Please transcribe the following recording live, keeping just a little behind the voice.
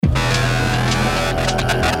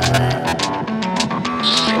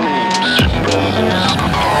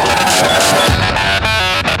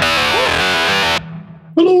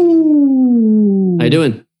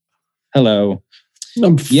doing? Hello.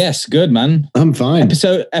 Yes, good, man. I'm fine.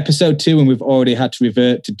 Episode 2, and we've already had to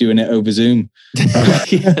revert to doing it over Zoom.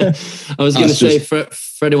 Yeah. I was going to say,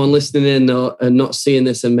 for anyone listening in and not seeing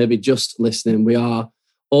this and maybe just listening, we are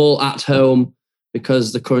all at home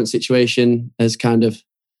because the current situation has kind of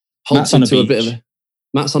halted to a bit of a...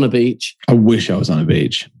 Matt's on a beach. I wish I was on a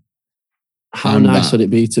beach. How nice would it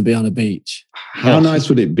be to be on a beach? How nice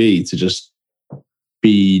would it be to just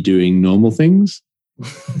be doing normal things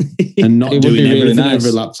and not doing everything over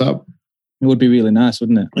a laptop? It would be really nice,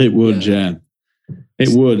 wouldn't it? It would, yeah. It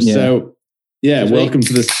would. Yeah. So, welcome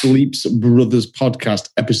to the Sleeps Brothers podcast,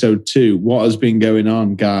 episode 2. What has been going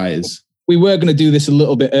on, guys? We were going to do this a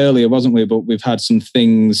little bit earlier, wasn't we? But we've had some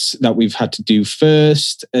things that we've had to do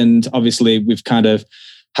first. And obviously we've kind of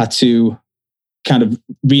had to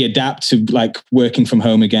readapt to like working from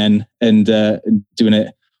home again and doing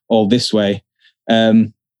it all this way.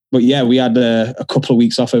 But yeah, we had a couple of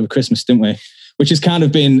weeks off over Christmas, didn't we? Which has kind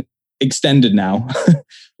of been extended now.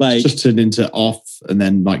 Like it's just turned into off and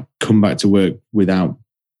then like come back to work without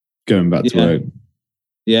going back to work.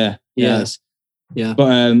 Yeah. Yes. Yeah.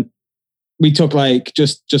 But we took like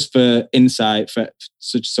just for insight,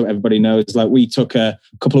 so everybody knows, like we took a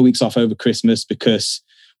couple of weeks off over Christmas because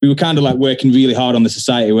we were kind of like working really hard on the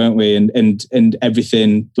society, weren't we? And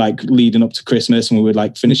everything like leading up to Christmas, and we were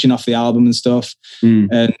like finishing off the album and stuff.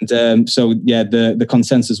 And so yeah, the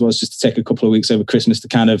consensus was just to take a couple of weeks over Christmas to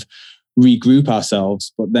kind of regroup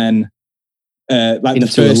ourselves. But then like into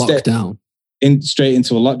the first a lockdown, straight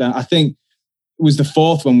into a lockdown. I think it was the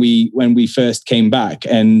 4th when we first came back,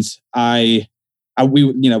 and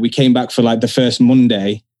we came back for like the first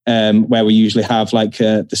Monday where we usually have like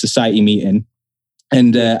the society meeting.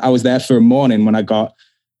 And I was there for a morning when I got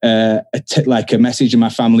a message in my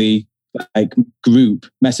family like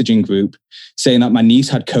messaging group saying that my niece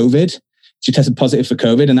had COVID. She tested positive for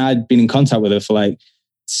COVID, and I'd been in contact with her for like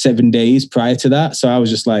 7 days prior to that. So I was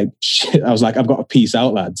just like, shit. I was like, I've got to peace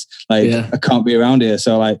out, lads. Like I can't be around here.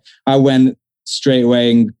 So like I went straight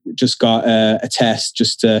away and just got a test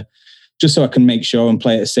just so I can make sure and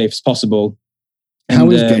play it as safe as possible. How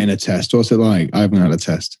is getting a test? What's it like? I haven't had a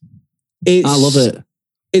test. I love it.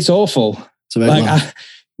 It's awful.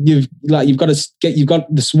 You've got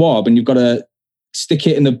the swab and you've got to stick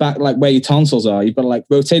it in the back, like where your tonsils are. You've got to like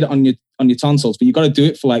rotate it on your tonsils, but you've got to do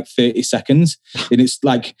it for like 30 seconds. And it's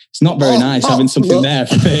like, it's not very nice having something there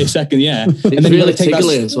for 30 seconds. Yeah. It's and then really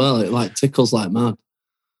tickly as well. It like tickles like mad.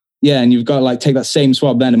 Yeah. And you've got to like take that same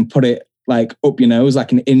swab then and put it like up your nose,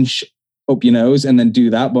 like an inch up your nose, and then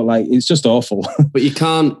do that. But like, it's just awful. But you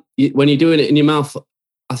can't, when you're doing it in your mouth,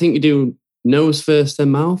 I think you do nose first then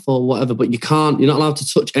mouth or whatever, but you're not allowed to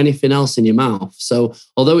touch anything else in your mouth. So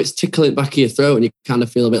although it's tickling back of your throat and you kind of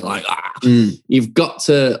feel a bit like you've got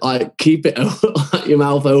to like keep it your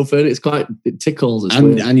mouth open. It tickles.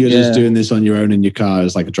 And you're just doing this on your own in your car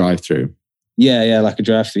as like a drive-through. Yeah, like a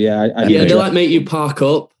drive-through. Yeah, they like make you park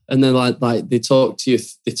up. And then like they talk you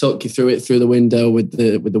through it through the window with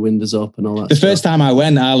the windows up and all that. The first time I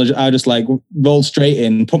went, I just like rolled straight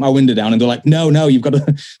in, put my window down, and they're like, no, you've got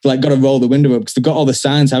to roll the window up because they've got all the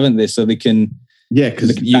signs, haven't they? So they can. Yeah,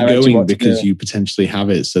 because you're going because you potentially have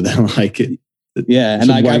it. So they're like, it's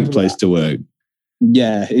a wank place to work.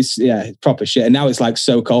 Yeah, it's proper shit. And now it's like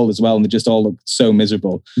so cold as well, and they just all look so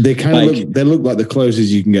miserable. They kind of look like the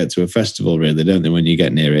closest you can get to a festival, really, don't they? When you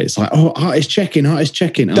get near it, it's like, artist checking. That's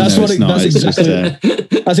exactly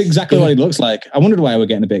what it looks like. I wondered why I were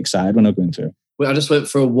getting a bit excited when I was going through. I just went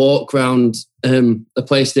for a walk around a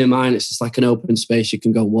place near mine. It's just like an open space. You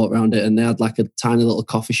can go and walk around it, and they had like a tiny little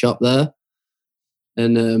coffee shop there,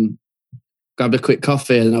 and grabbed a quick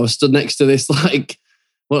coffee, and I was stood next to this like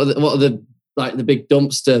what are the like the big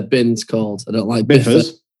dumpster bins called? I don't like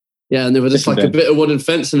biffers. Yeah, and there was just like a bit of wooden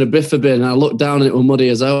fence and a biffer bin. And I looked down and it was muddy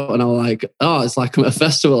as hell. And I was like, it's like I'm at a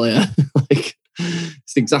festival here. Like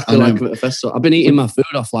it's exactly like I'm at a festival. I've been eating my food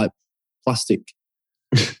off like plastic.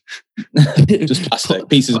 Just plastic,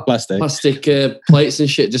 pieces of plastic. Plastic plates and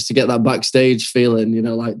shit just to get that backstage feeling,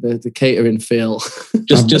 like the catering feel.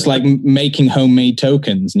 just like making homemade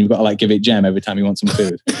tokens, and you've got to like give it jam every time you want some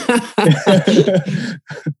food.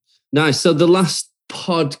 Nice. So the last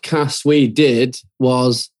podcast we did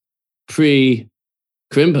was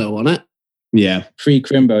pre-Crimbo, wasn't it? Yeah,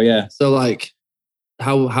 pre-Crimbo, yeah. So like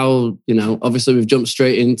how obviously we've jumped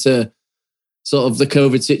straight into sort of the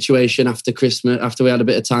COVID situation after Christmas, after we had a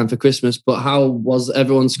bit of time for Christmas. But how was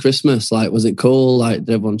everyone's Christmas? Like, was it cool? Like,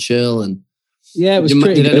 did everyone chill? And yeah, it was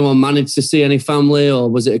pretty Did anyone manage to see any family, or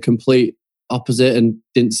was it a complete opposite and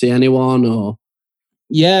didn't see anyone? Or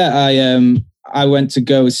yeah, I went to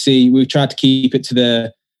go see. We tried to keep it to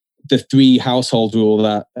the the 3 household rule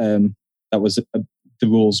that was the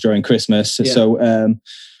rules during Christmas. Yeah. So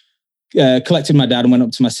collected my dad and went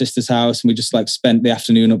up to my sister's house, and we just like spent the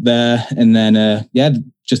afternoon up there, and then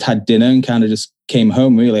just had dinner and kind of just came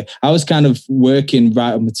home. Really, I was kind of working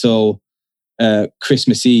right up until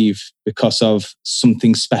Christmas Eve because of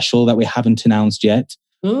something special that we haven't announced yet.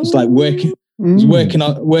 It was like working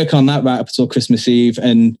on that right up until Christmas Eve,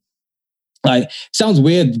 and like sounds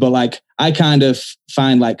weird, but like I kind of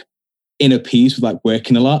find like inner peace with like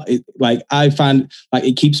working a lot. I find like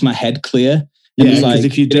it keeps my head clear. Yeah, because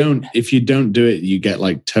if you don't do it, you get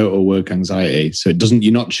like total work anxiety. So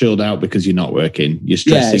you're not chilled out because you're not working. You're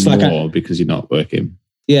stressing more because you're not working.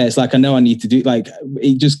 Yeah, it's like I know I need to do, like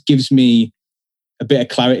it just gives me a bit of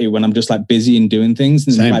clarity when I'm just like busy and doing things.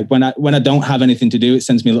 And like when I don't have anything to do, it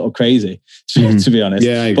sends me a little crazy, to be honest.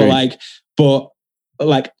 Yeah, I agree. But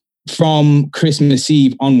like from Christmas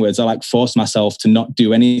Eve onwards, I like forced myself to not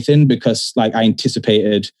do anything because like I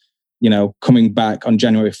anticipated, coming back on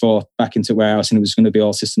January 4th back into warehouse, and it was going to be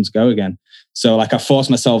all systems go again. So like I forced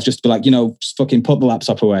myself just to be like, just fucking put the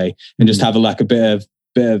laptop away and just have a bit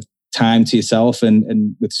of time to yourself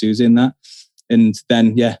and with Susie and that. And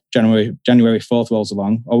then January 4th rolls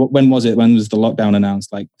along. Or when was it? When was the lockdown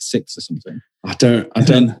announced? Like 6th or something? I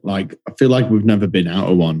don't like. I feel like we've never been out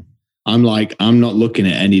of one. I'm not looking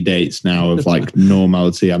at any dates now of like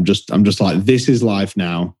normality. I'm just like, this is life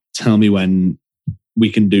now. Tell me when we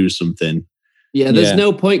can do something. Yeah, there's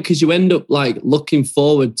no point because you end up like looking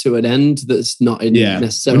forward to an end that's not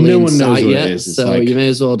necessarily in sight yet. So like, you may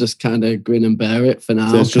as well just kind of grin and bear it for now.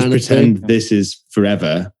 So let's just pretend this is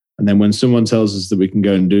forever. And then when someone tells us that we can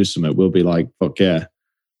go and do something, we'll be like, fuck yeah.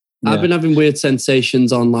 I've been having weird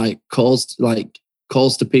sensations on like calls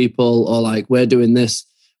to people, or like we're doing this,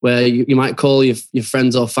 where you might call your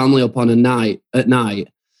friends or family up on at night,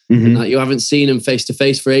 mm-hmm. and like you haven't seen them face to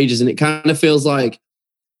face for ages, and it kind of feels like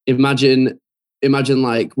imagine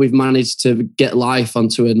like we've managed to get life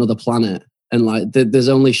onto another planet, and like there's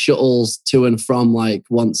only shuttles to and from like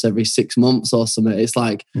once every 6 months or something. It's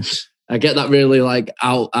like I get that really like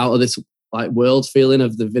out of this like world feeling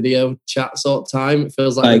of the video chat sort of time. It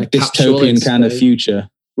feels like dystopian kind of future.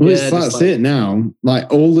 Well, that's it now.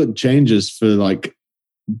 Like all that changes for like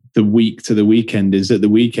the week to the weekend is at the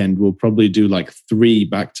weekend we'll probably do like 3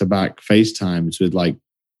 back-to-back FaceTimes with like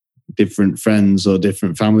different friends or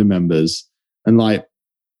different family members, and like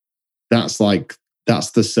that's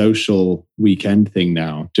the social weekend thing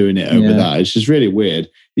now, doing it over that. It's just really weird.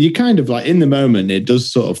 You kind of like in the moment it does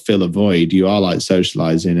sort of fill a void. You are like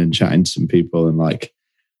socializing and chatting to some people, and like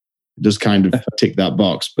it does kind of tick that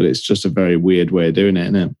box, but it's just a very weird way of doing it,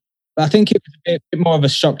 isn't it? I think it was a bit more of a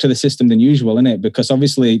shock to the system than usual, isn't it? Because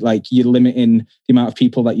obviously, like you're limiting the amount of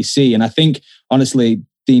people that you see, and I think honestly,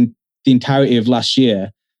 the entirety of last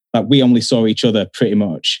year, like we only saw each other pretty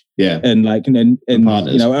much, and like and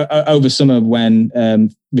over summer when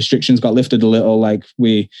restrictions got lifted a little, like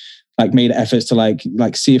we like made efforts to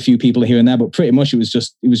like see a few people here and there, but pretty much it was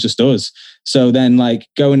just us. So then like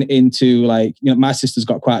going into like my sister's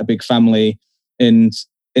got quite a big family, and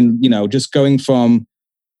just going from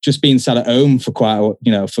just being sat at home for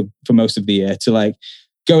for most of the year to like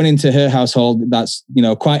going into her household, that's,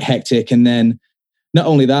 quite hectic. And then not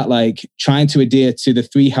only that, like trying to adhere to the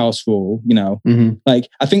 3 house rule, mm-hmm. like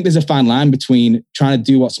I think there's a fine line between trying to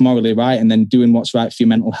do what's morally right and then doing what's right for your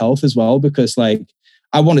mental health as well. Because like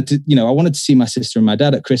I wanted to see my sister and my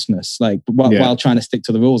dad at Christmas, like while trying to stick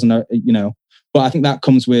to the rules, and but I think that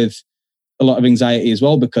comes with a lot of anxiety as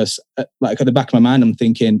well, because like at the back of my mind, I'm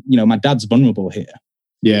thinking, my dad's vulnerable here.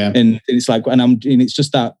 Yeah. And it's like, and it's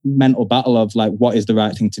just that mental battle of like, what is the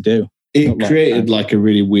right thing to do? It created like a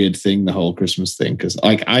really weird thing, the whole Christmas thing. Cause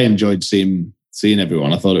like I enjoyed seeing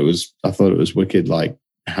everyone. I thought it was wicked, like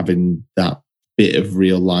having that bit of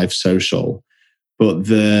real life social, but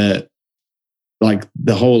the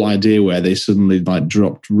whole idea where they suddenly like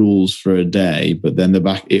dropped rules for a day, but then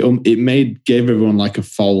it gave everyone like a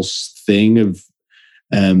false thing of,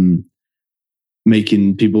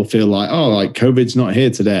 making people feel like, oh, like COVID's not here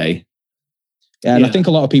today. Yeah, and I think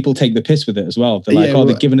a lot of people take the piss with it as well. They're like,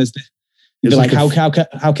 they're giving us. They're like, how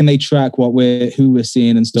can they track who we're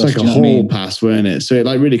seeing and stuff? It's like a hall pass, weren't it? So it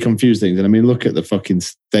like really confused things. And I mean, look at the fucking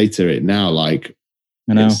state of it now. Like,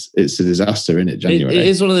 I know it's a disaster, isn't it? January. It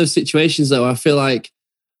is one of those situations, though. I feel like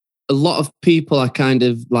a lot of people I kind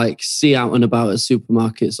of like see out and about at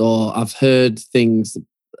supermarkets, or I've heard things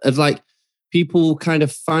of like people kind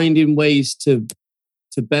of finding ways to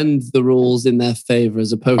bend the rules in their favor,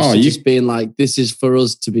 as opposed to just being like, this is for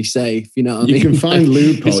us to be safe. You know what I mean? You can find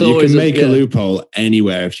loophole. You can make a loophole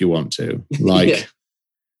anywhere if you want to. Like,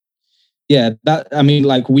 Yeah, that, I mean,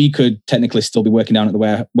 like, we could technically still be working down at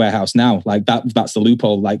the warehouse now. Like, that's the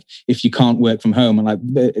loophole. Like, if you can't work from home and, like,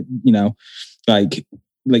 you know, like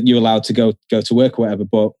you're allowed to go to work or whatever.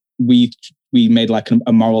 But we made like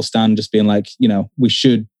a moral stand, just being like, you know, we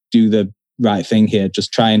should do the right thing here.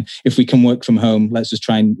 Just try, and if we can work from home, let's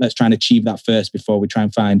try and achieve that first before we try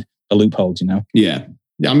and find a loophole, you know? Yeah.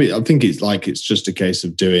 I mean, I think it's just a case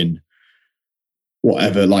of doing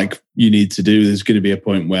whatever like you need to do. There's going to be a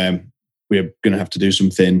point where we're going to have to do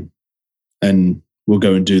something and we'll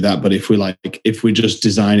go and do that. But if we're just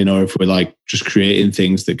designing, or if we're like just creating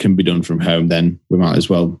things that can be done from home, then we might as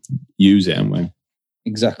well use it, haven't we?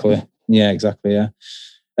 Exactly. Yeah, exactly. Yeah.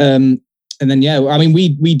 And then, yeah, I mean,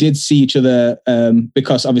 we did see each other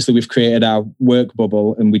because obviously we've created our work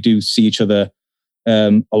bubble and we do see each other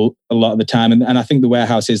a lot of the time. And I think the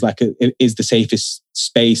warehouse is like is the safest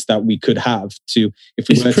space that we could have to, if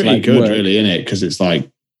we it's were pretty to like good, work. really, isn't it? Because it's like,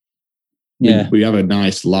 yeah, we have a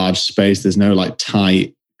nice large space. There's no like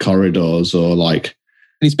tight corridors or like.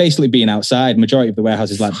 And it's basically being outside. Majority of the warehouse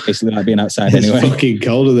is like basically like being outside It's anyway. fucking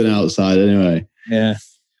colder than outside anyway. Yeah,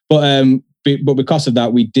 but because of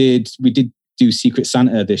that, we did do Secret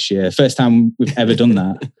Santa this year. First time we've ever done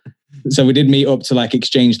that. So we did meet up to like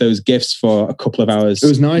exchange those gifts for a couple of hours. It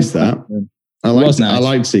was nice that. I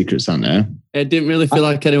liked Secret Santa. It didn't really feel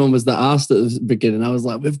like anyone was that arsed at the beginning. I was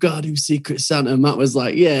like, we've got to do Secret Santa. And Matt was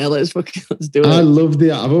like, yeah, let's do it. I love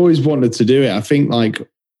I've always wanted to do it. I think like,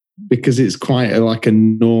 because it's quite like a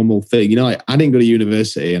normal thing. You know, like, I didn't go to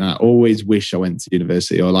university and I always wish I went to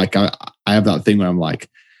university, or like I have that thing where I'm like,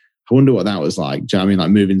 I wonder what that was like. Do you know what I mean?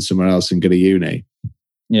 Like moving somewhere else and go to uni.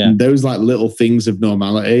 Yeah. And those like little things of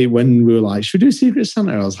normality, when we were like, should we do Secret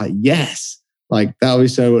Santa? I was like, yes. Like that would be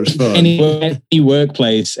so much fun. Any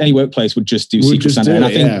workplace would just do Secret Santa. And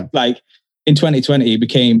I think like in 2020 it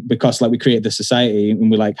became, because like we created the society and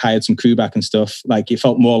we like hired some crew back and stuff, like it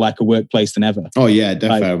felt more like a workplace than ever. Oh yeah,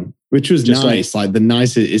 definitely. Like, which was nice. Like the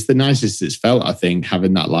nicest it's felt, I think,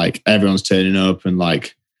 having that like everyone's turning up and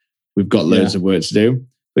like we've got loads of work to do.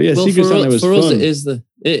 But yeah, Secret Santa was fun.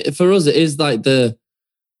 For us it is like the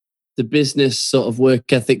business sort of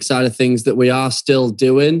work ethic side of things that we are still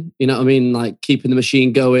doing, you know what I mean? Like keeping the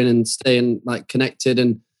machine going and staying like connected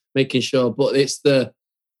and making sure, but it's the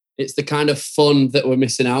kind of fun that we're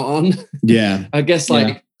missing out on. Yeah. I guess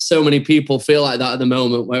like so many people feel like that at the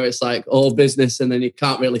moment, where it's like all business and then you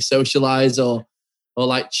can't really socialize or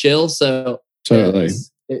like chill. So totally.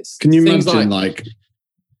 It's can you imagine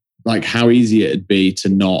like how easy it'd be to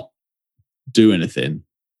not do anything?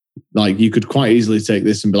 Like you could quite easily take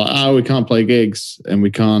this and be like, oh, we can't play gigs and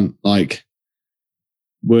we can't like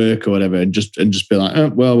work or whatever, and just be like, oh,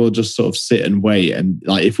 well, we'll just sort of sit and wait. And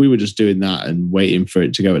like if we were just doing that and waiting for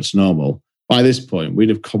it to go to normal, by this point we'd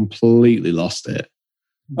have completely lost it.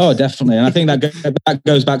 Oh, definitely. And I think that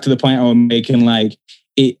goes back to the point I was making. Like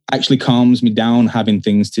it actually calms me down having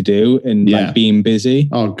things to do and like being busy.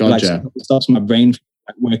 Oh god, like, it stops my brain from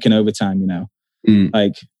like, working overtime, you know.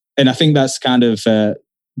 Like, and I think that's kind of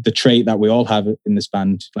the trait that we all have in this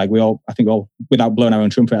band. Like I think without blowing our own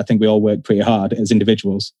trumpet, I think we all work pretty hard as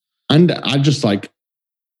individuals. And I just like,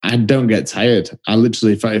 I don't get tired. I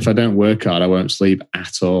literally, if I don't work hard, I won't sleep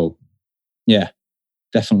at all. Yeah,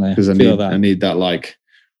 definitely. Because I need that like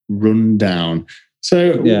rundown.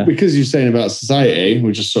 So because you're saying about society,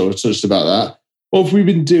 we just sort of touched about that. What have we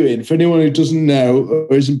been doing? For anyone who doesn't know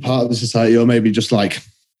or isn't part of the society, or maybe just like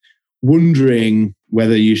wondering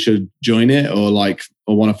whether you should join it or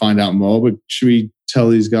want to find out more, but should we tell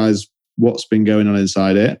these guys what's been going on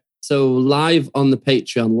inside it? So live on the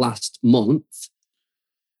Patreon last month,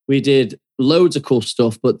 we did loads of cool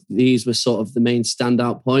stuff, but these were sort of the main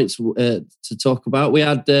standout points to talk about. We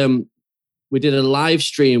had we did a live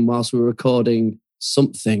stream whilst we were recording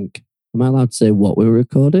something. Am I allowed to say what we were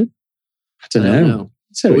recording? I don't know.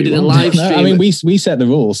 So we did a live stream. I mean, we set the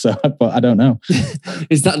rules, so but I don't know.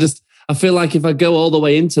 Is that just? I feel like if I go all the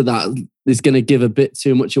way into that, it's going to give a bit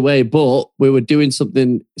too much away. But we were doing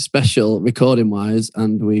something special recording-wise,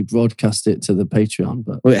 and we broadcast it to the Patreon.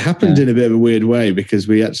 But well, it happened in a bit of a weird way because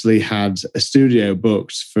we actually had a studio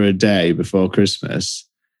booked for a day before Christmas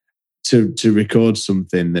to record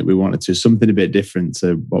something that we wanted to, something a bit different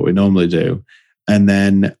to what we normally do, and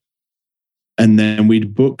then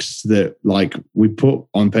we'd booked that, like we put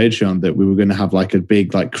on Patreon that we were going to have like a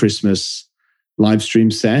big like Christmas live stream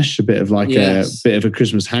sesh, a bit of like a bit of a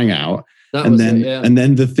Christmas hangout. And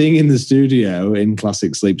then the thing in the studio in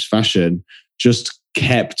classic Sleeps fashion just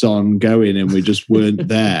kept on going and we just weren't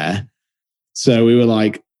there. So we were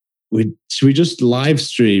like, we just live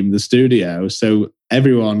stream the studio? So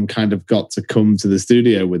everyone kind of got to come to the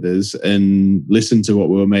studio with us and listen to what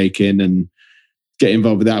we were making and get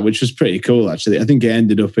involved with that, which was pretty cool, actually. I think it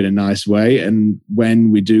ended up in a nice way. And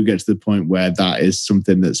when we do get to the point where that is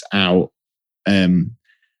something that's out and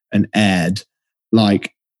aired,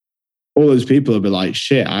 like all those people will be like,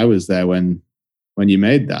 shit, I was there when you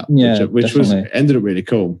made that, which was ended up really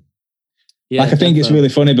cool. Yeah, like, I think it's really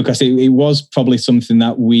funny because it was probably something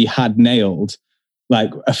that we had nailed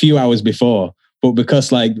like a few hours before, but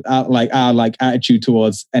because our attitude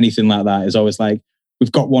towards anything like that is always like,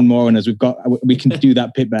 we've got one more in us, we can do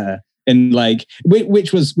that bit better, and like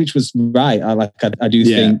which was right. I do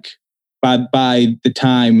think by the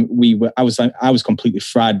time I was completely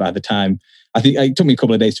fried by the time. I think it took me a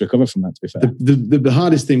couple of days to recover from that, to be fair. The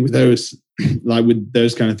hardest thing with those, like with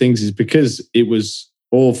those kind of things, is because it was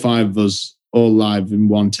all 5 of us all live in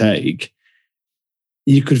one take.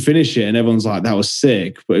 You could finish it and everyone's like, that was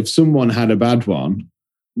sick. But if someone had a bad one,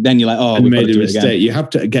 then you're like, oh, we made a mistake. You have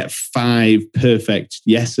to get 5 perfect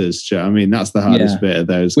yeses. I mean, that's the hardest bit of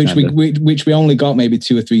those. Which we only got maybe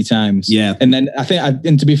 2 or 3 times. Yeah. And then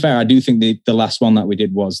and to be fair, I do think the last one that we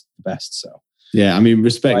did was the best. So. Yeah, I mean,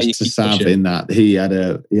 respect to Sav in that he had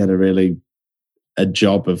a really a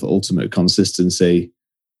job of ultimate consistency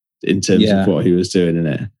in terms of what he was doing in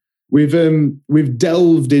it. We've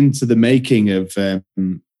delved into the making of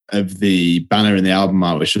the banner and the album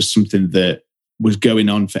art, which was something that was going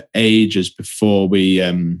on for ages before we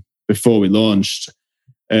launched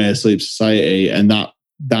Sleep Society, and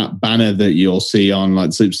that banner that you'll see on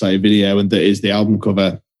like Sleep Society video and that is the album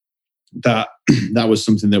cover. That was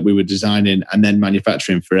something that we were designing and then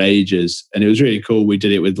manufacturing for ages, and it was really cool. We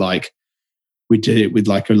did it with like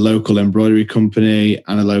a local embroidery company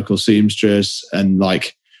and a local seamstress, and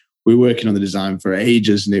like we were working on the design for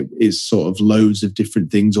ages, and it is sort of loads of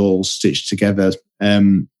different things all stitched together.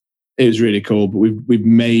 It was really cool, but we've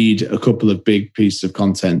made a couple of big pieces of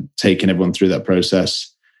content, taking everyone through that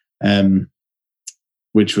process,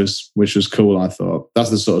 which was cool. I thought that's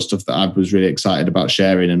the sort of stuff that I was really excited about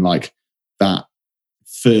sharing, and like that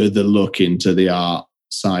further look into the art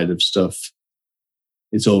side of stuff.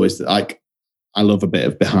 It's always like, I love a bit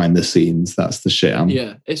of behind the scenes. That's the shit.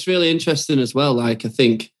 Yeah, it's really interesting as well. Like, I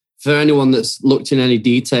think for anyone that's looked in any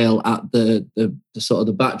detail at the sort of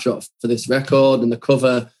the backdrop for this record and the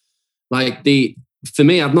cover, like for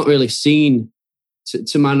me, I've not really seen,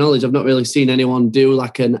 to my knowledge, I've not really seen anyone do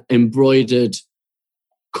like an embroidered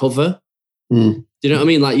cover. Do you know what I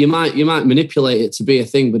mean? Like you might manipulate it to be a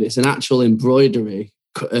thing, but it's an actual embroidery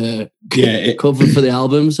cover for the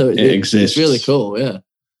album. So it exists. It's really cool. Yeah,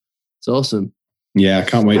 it's awesome. Yeah, I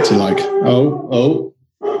can't wait to like. Oh,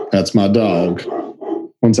 that's my dog.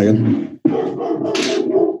 1 second.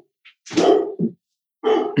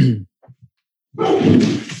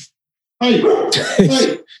 Hey.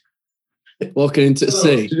 Walking into the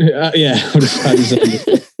sea.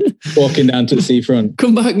 Walking down to the seafront.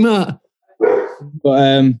 Come back, Matt.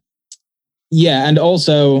 But and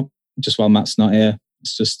also, just while Matt's not here,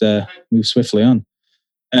 let's just move swiftly on.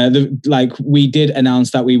 We did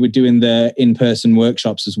announce that we were doing the in-person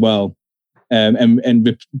workshops as well,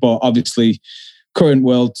 but obviously, current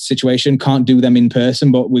world situation can't do them in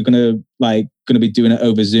person. But we're gonna be doing it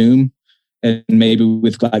over Zoom and maybe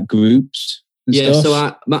with like groups. Yeah, stuff. So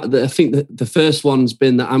I think that the first one's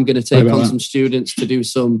been that I'm going to take on some students to do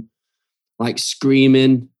some like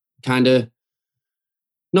screaming kind of.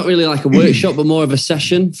 Not really like a workshop, but more of a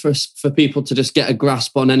session for people to just get a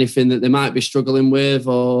grasp on anything that they might be struggling with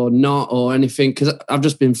or not, or anything. Because I've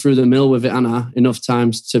just been through the mill with it, Anna, enough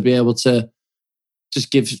times to be able to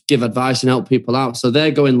just give advice and help people out. So they're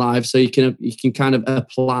going live, so you can kind of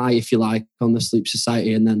apply, if you like, on the Sleep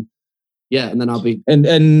Society, and then I'll be and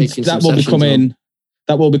that will be coming.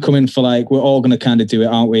 That will be coming for like, we're all going to kind of do it,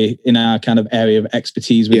 aren't we? In our kind of area of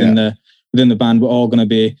expertise within the band, we're all going to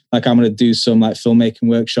be like, I'm going to do some like filmmaking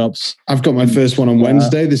workshops. I've got my first one on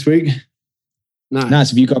Wednesday this week.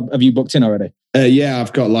 Nice. Have you booked in already? Yeah,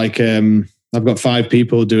 I've got like I've got 5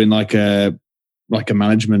 people doing like a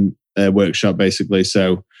management workshop basically.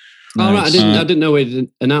 So, right. I didn't know we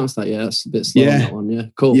didn't announce that yet. That's a bit slow on that one. Yeah,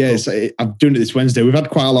 cool. Yeah, cool. So I'm doing it this Wednesday. We've had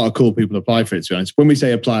quite a lot of cool people apply for it. To be honest, when we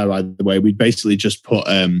say apply, by the way, we basically just put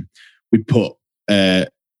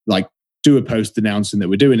like do a post announcing that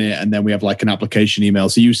we're doing it, and then we have like an application email.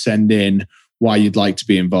 So you send in why you'd like to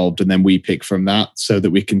be involved, and then we pick from that so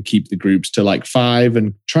that we can keep the groups to like 5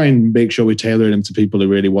 and try and make sure we tailor them to people who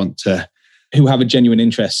really want to, who have a genuine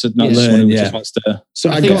interest, not someone who just wants to.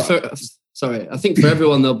 So I think for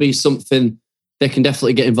everyone there'll be something they can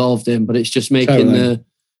definitely get involved in, but it's just making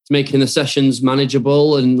making the sessions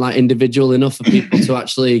manageable and like individual enough for people to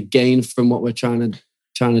actually gain from what we're trying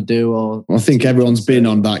to do. Or I think everyone's been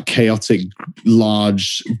on that chaotic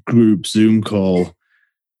large group Zoom call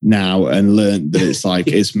now and learned that it's like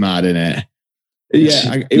it's mad, innit?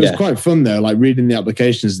 Yeah, it was quite fun though, like reading the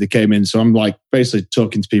applications as they came in. So I'm like basically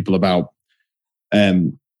talking to people about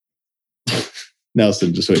Nelson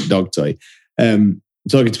just went dog toy.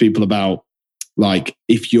 Talking to people about like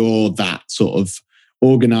if you're that sort of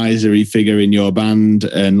organizer-y figure in your band,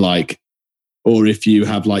 and like, or if you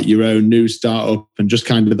have like your own new startup and just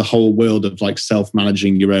kind of the whole world of like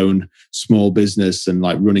self-managing your own small business and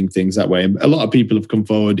like running things that way. And a lot of people have come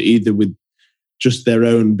forward either with just their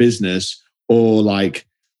own business or like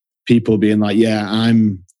people being like, yeah,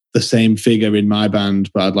 I'm the same figure in my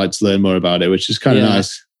band, but I'd like to learn more about it, which is kind of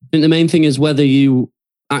nice. I think the main thing is whether you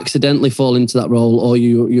accidentally fall into that role or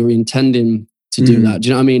you're intending to do that. Do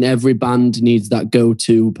you know what I mean? Every band needs that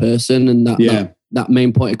go-to person and that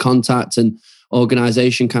main point of contact and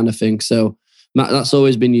organization kind of thing. So Matt, that's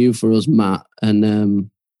always been you for us, Matt. And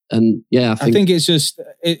yeah, I think it's just,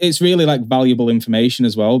 it's really like valuable information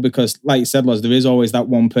as well, because like you said, Loz, there is always that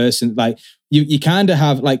one person, like you kind of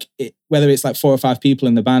have like, whether it's like 4 or 5 people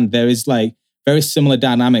in the band, there is like very similar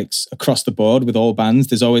dynamics across the board with all bands.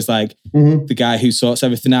 There's always like the guy who sorts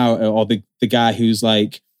everything out, or the guy who's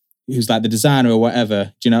like the designer or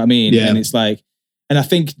whatever. Do you know what I mean? Yeah. And it's like, and I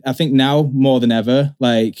think now more than ever,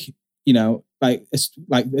 like, you know, like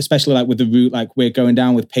especially like with the route like we're going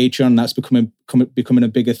down with Patreon, that's becoming a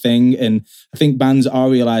bigger thing. And I think bands are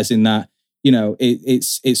realizing that, you know,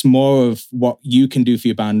 it's more of what you can do for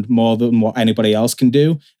your band more than what anybody else can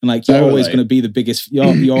do. And like you're always going to be the biggest,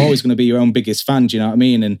 you're always going to be your own biggest fan. Do you know what I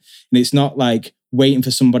mean? And it's not like waiting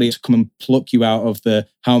for somebody to come and pluck you out of the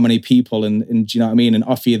how many people and do you know what I mean, and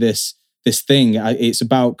offer you this thing. It's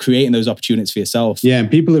about creating those opportunities for yourself. Yeah,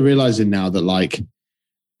 and people are realizing now that like,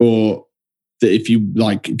 or that if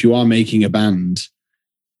you are making a band,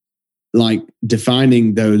 like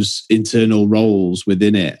defining those internal roles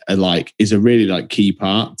within it are like is a really like key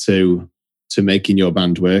part to making your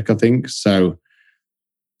band work, I think. So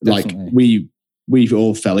definitely. Like we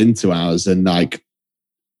all fell into ours and like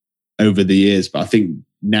over the years, but I think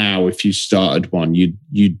now if you started one, you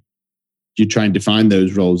try and define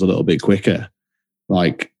those roles a little bit quicker.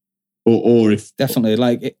 Like or if definitely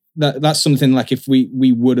like that's something like if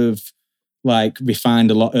we would have like refined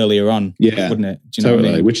a lot earlier on, wouldn't it? Do you know what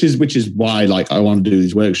I mean? Which is why like I want to do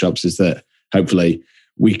these workshops, is that hopefully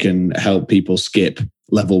we can help people skip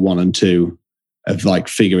level 1 and 2 of like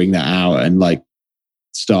figuring that out and like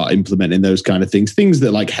start implementing those kind of things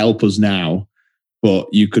that like help us now, but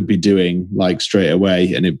you could be doing like straight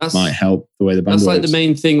away, and it might help the way the band works. That's like the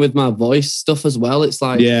main thing with my voice stuff as well. It's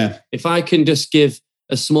like, if I can just give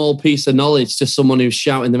a small piece of knowledge to someone who's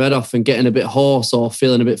shouting their head off and getting a bit hoarse or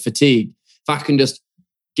feeling a bit fatigued, if I can just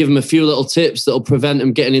give them a few little tips that'll prevent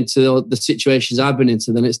them getting into the situations I've been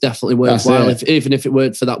into, then it's definitely worthwhile, even if it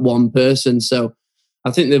worked for that one person. So I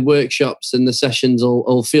think the workshops and the sessions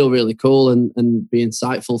will feel really cool and be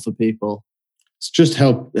insightful for people. It's just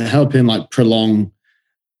helping like prolong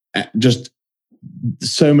just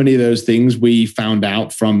so many of those things we found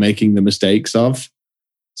out from making the mistakes of.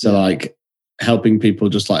 So like helping people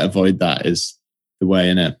just like avoid that is the way,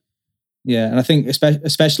 innit? Yeah, and I think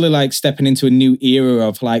especially like stepping into a new era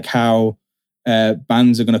of like how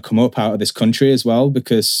bands are going to come up out of this country as well,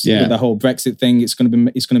 because with the whole Brexit thing, it's going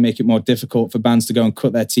to make it more difficult for bands to go and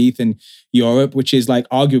cut their teeth in Europe, which is like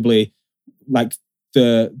arguably like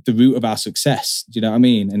the root of our success. Do you know what I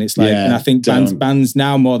mean? And it's like, and I think bands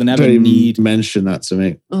now more than ever need. Mention that to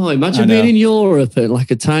me. Oh, imagine being in Europe at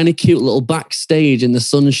like a tiny, cute little backstage in the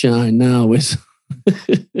sunshine now with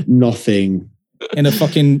nothing in a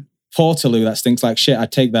fucking Portaloo that stinks like shit.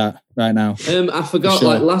 I'd take that right now. I forgot,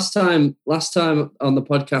 like last time on the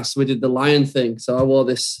podcast we did the lion thing, so I bought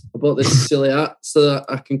this silly hat so that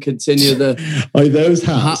I can continue those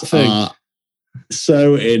hats are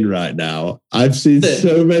so in right now. I've seen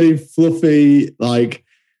so many fluffy like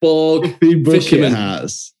bucket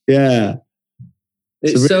hats. Yeah,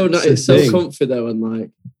 it's so comfy though, and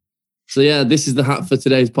like. So yeah, this is the hat for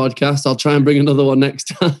today's podcast. I'll try and bring another one next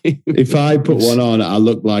time. If I put one on, I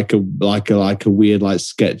look like a weird, like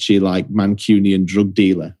sketchy, like Mancunian drug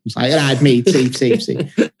dealer. It's like, me, see.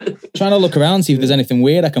 Trying to look around, see if there's anything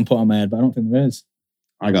weird I can put on my head, but I don't think there is.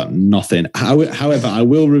 I got nothing. However, I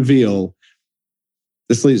will reveal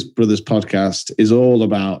the Sleeps Brothers podcast is all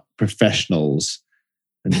about professionals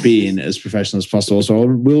and being as professional as possible. So I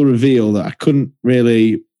will reveal that I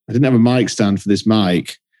didn't have a mic stand for this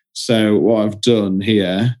mic. So what I've done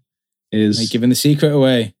here is... You're giving the secret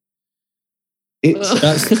away.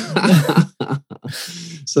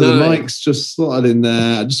 So the mic's just slotted in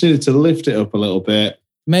there. I just needed to lift it up a little bit.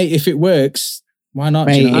 Mate, if it works, why not?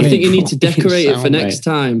 Mate, Do you know what I I think mean? you need to decorate it for Sound, next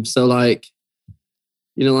time. So like,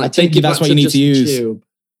 you know, like I think take it that's back what to you need just to the use. tube.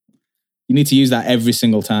 You need to use that every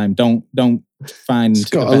single time. Don't find It's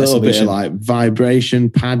got a better little bit solution. of like vibration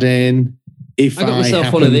padding. If I got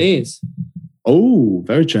myself one of these. Oh,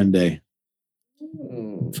 very trendy.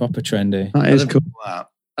 Proper trendy. That is cool. That.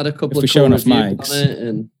 Had a couple If we're of showing cool off reviews mics. on it,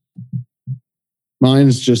 and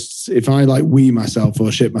Mine's just if I like wee myself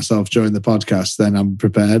or shit myself during the podcast, then I'm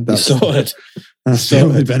prepared. That's Sorted. that's the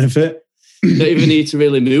only benefit. you don't even need to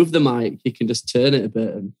really move the mic. You can just turn it a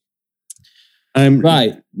bit. And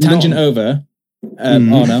Right. Tangent over. Oh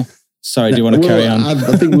no. Sorry, do you want to carry on?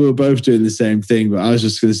 I think we were both doing the same thing, but I was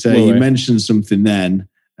just going to say, Were you we? mentioned something then,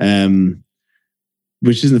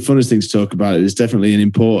 which isn't the funnest thing to talk about. It's definitely an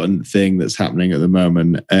important thing that's happening at the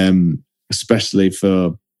moment, especially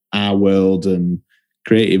for our world and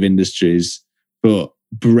creative industries. But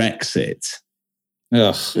Brexit,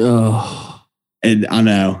 Ugh. oh, and I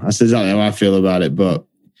know that's exactly how I feel about it. But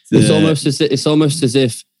it's almost as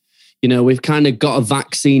if, you know, we've kind of got a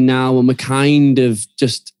vaccine now, and we're kind of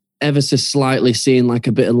just ever so slightly seeing like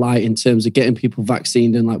a bit of light in terms of getting people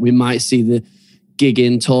vaccinated, and like we might see the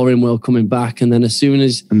gigging touring world coming back, and then in soon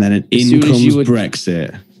as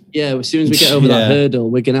Brexit. Yeah, as soon as we get over that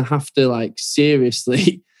hurdle, we're going to have to like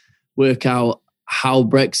seriously work out how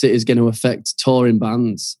Brexit is going to affect touring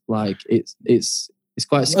bands. Like it's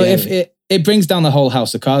quite scary. Well, if it brings down the whole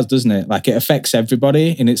house of cards, doesn't it? Like it affects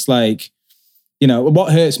everybody, and it's like, you know,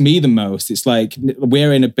 what hurts me the most. It's like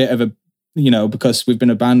we're in a bit of a, you know, because we've been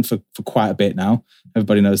a band for quite a bit now.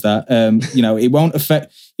 Everybody knows that. You know, it won't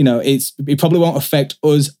affect. You know, it probably won't affect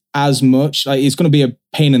us as much. Like it's going to be a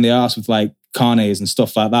pain in the arse with like carnets and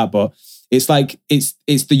stuff like that, but it's like it's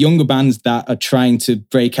the younger bands that are trying to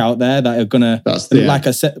break out there that are gonna like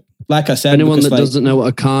I said anyone that like, doesn't know what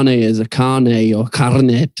a carnet is, a carnet or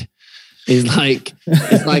carnet is like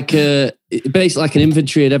it's like basically like an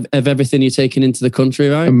inventory of everything you're taking into the country,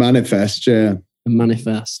 right? A manifest, yeah. A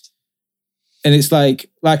manifest. And it's like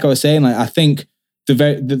I was saying, like I think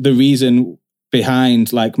the reason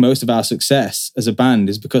behind like most of our success as a band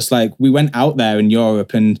is because like we went out there in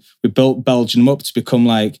Europe and we built Belgium up to become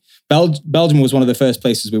like Belgium was one of the first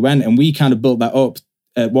places we went, and we kind of built that up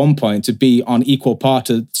at one point to be on equal par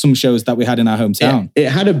to some shows that we had in our hometown. It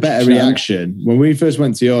had a better reaction when we first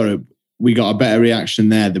went to Europe. We got a better reaction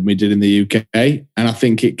there than we did in the UK, and I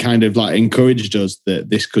think it kind of like encouraged us that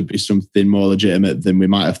this could be something more legitimate than we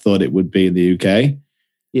might have thought it would be in the UK.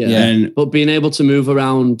 Yeah. But being able to move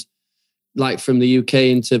around like from the UK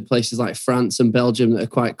into places like France and Belgium that are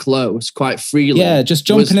quite close, quite freely. Yeah, just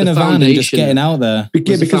jumping in a van and just getting out there.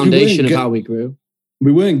 Was the foundation of how we grew.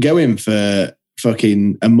 We weren't going for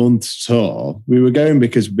fucking a month's tour. We were going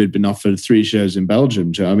because we'd been offered 3 shows in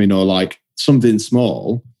Belgium, do you know what I mean? Or like something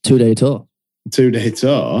small. 2-day tour. 2-day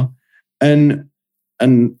tour. And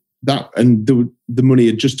the money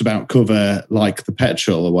had just about cover like the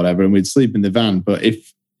petrol or whatever, and we'd sleep in the van. But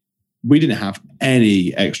if we didn't have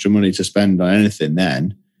any extra money to spend on anything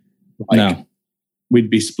then, like, we'd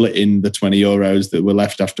be splitting the 20 euros that were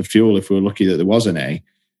left after fuel if we were lucky that there was any.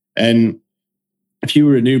 And if you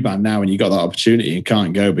were a new band now and you got that opportunity and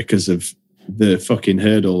can't go because of the fucking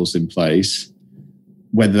hurdles in place,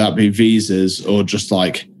 whether that be visas or just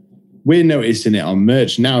like, we're noticing it on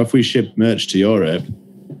merch. Now, if we ship merch to Europe,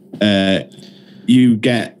 you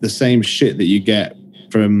get the same shit that you get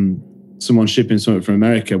from someone shipping something from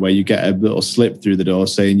America, where you get a little slip through the door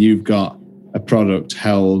saying you've got a product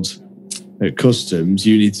held at customs.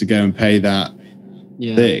 You need to go and pay that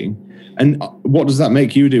thing. And what does that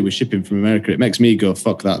make you do with shipping from America? It makes me go,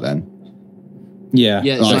 fuck that then. Yeah.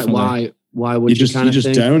 Yeah. It's like, why would you just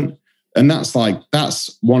don't? And that's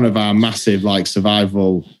one of our massive like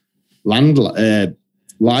survival lifelines,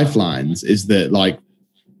 is that like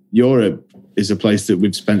Europe is a place that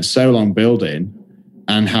we've spent so long building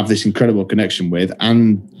and have this incredible connection with,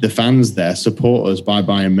 and the fans there support us by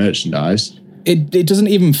buying merchandise. It doesn't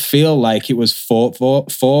even feel like it was fought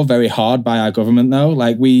for very hard by our government though.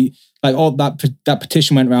 Like all that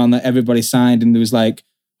petition went around that everybody signed, and there was like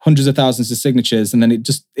hundreds of thousands of signatures, and then it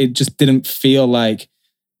just didn't feel like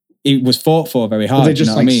it was fought for very hard. They just,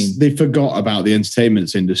 you know what I mean? They forgot about the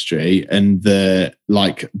entertainment industry and the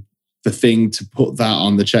thing to put that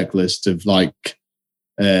on the checklist of like.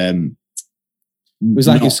 It was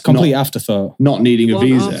like it's complete afterthought. Not needing a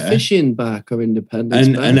visa. Fishing back or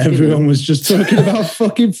independence. And everyone was just talking about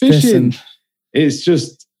fucking fishing. It's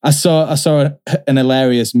just. I saw an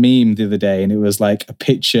hilarious meme the other day, and it was like a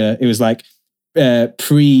picture. It was like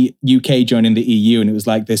pre-UK joining the EU, and it was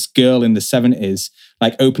like this girl in the 70s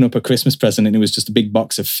like open up a Christmas present and it was just a big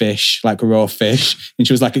box of fish, like raw fish, and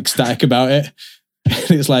she was like ecstatic about it.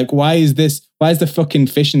 And it's like, why is the fucking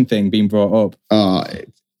fishing thing being brought up?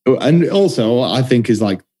 And also I think is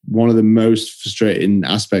like one of the most frustrating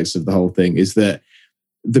aspects of the whole thing is that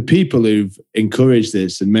the people who've encouraged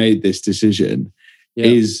this and made this decision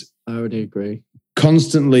is, I would agree,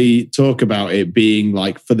 constantly talk about it being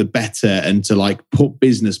like for the better and to like put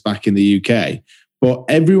business back in the UK. But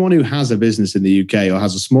everyone who has a business in the UK or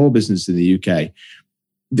has a small business in the UK,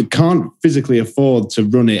 they can't physically afford to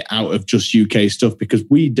run it out of just UK stuff because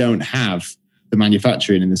we don't have the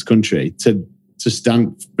manufacturing in this country to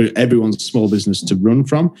stand for everyone's small business to run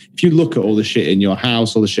from. If you look at all the shit in your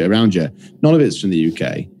house, all the shit around you, none of it's from the UK.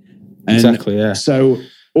 And exactly, yeah. So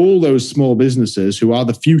all those small businesses who are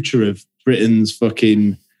the future of Britain's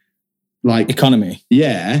fucking like economy,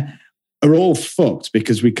 are all fucked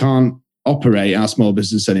because we can't operate our small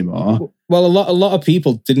business anymore. Well, a lot of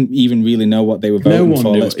people didn't even really know what they were voting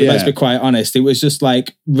for. Let's be quite honest. It was just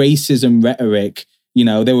like racism rhetoric. You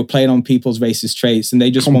know, they were playing on people's racist traits, and they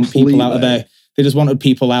just want people out of their. They just wanted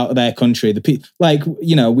people out of their country. Like,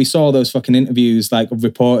 you know, we saw those fucking interviews, like of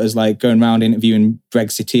reporters like going around interviewing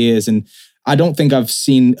Brexiteers, and I don't think I've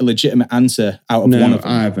seen a legitimate answer out of one of them.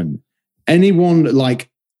 I haven't. Anyone like,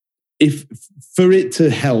 if for it to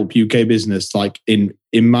help UK business, like in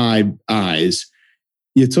my eyes,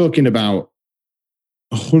 you're talking about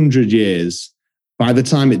 100 years by the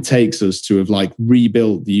time it takes us to have like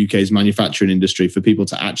rebuilt the UK's manufacturing industry for people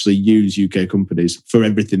to actually use UK companies for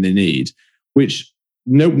everything they need, which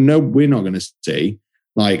no, we're not going to see.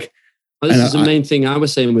 Like, well, this is the main thing I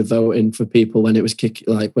was saying with voting for people when it was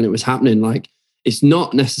when it was happening. Like, it's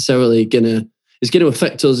not necessarily it's going to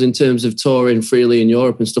affect us in terms of touring freely in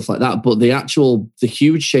Europe and stuff like that. But the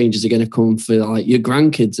huge changes are going to come for like your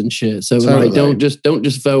grandkids and shit. So totally. Like, don't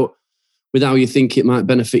just vote with how you think it might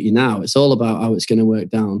benefit you now. It's all about how it's going to work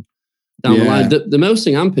down the line. The most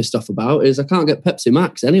thing I'm pissed off about is I can't get Pepsi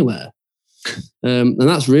Max anywhere. And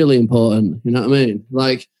that's really important. You know what I mean?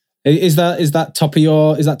 Like, is that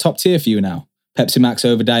top tier for you now? Pepsi Max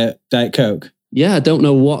over Diet Coke? Yeah, I don't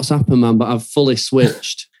know what's happened, man, but I've fully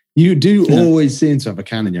switched. You do always seem to have a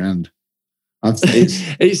can in your hand.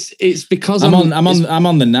 It's because I'm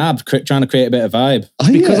on the nab trying to create a bit of vibe.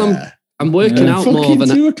 Because I'm working out more than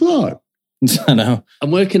 2 o'clock. I know. I'm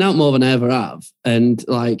working out more than I ever have, and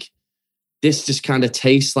like this just kind of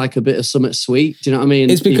tastes like a bit of something sweet. Do you know what I mean?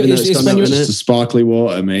 It's because it's when you're just a sparkly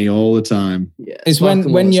water, me all the time. Yeah, it's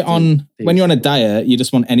when you're on a diet, you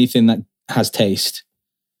just want anything that has taste,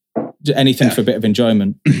 anything for a bit of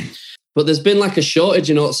enjoyment. But there's been like a shortage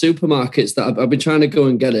in all supermarkets that I've been trying to go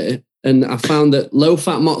and get it. And I found that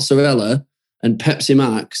low-fat mozzarella and Pepsi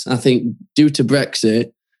Max, I think due to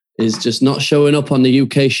Brexit, is just not showing up on the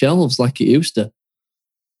UK shelves like it used to.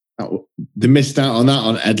 Oh, they missed out on that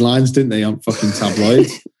on headlines, didn't they, on fucking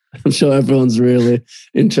tabloids? I'm sure everyone's really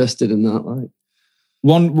interested in that. Like,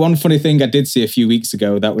 One funny thing I did see a few weeks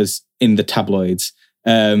ago that was in the tabloids,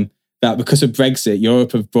 that because of Brexit,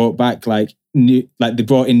 Europe have brought back they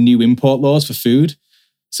brought in new import laws for food.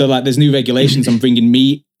 So like there's new regulations on bringing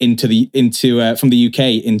meat from the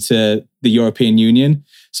UK into the European Union.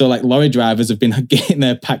 So like lorry drivers have been getting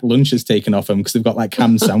their packed lunches taken off them because they've got like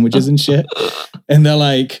ham sandwiches and shit. And they're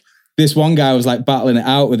like, this one guy was like battling it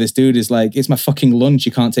out with this dude. Is like, it's my fucking lunch.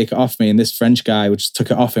 You can't take it off me. And this French guy just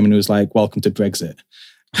took it off him and he was like, welcome to Brexit.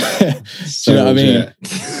 Do you know what I mean?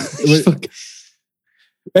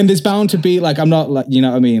 And there's bound to be like, I'm not like, you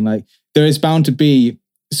know what I mean? Like there is bound to be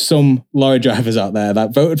some lorry drivers out there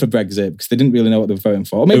that voted for Brexit because they didn't really know what they were voting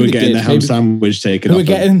for. Or maybe they were getting the ham sandwich taken off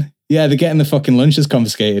them. Yeah, they're getting the fucking lunches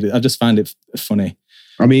confiscated. I just find it funny.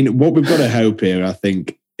 I mean, what we've got to hope here, I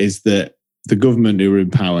think, is that the government who are in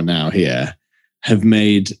power now here have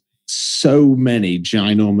made so many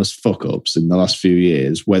ginormous fuck-ups in the last few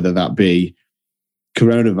years, whether that be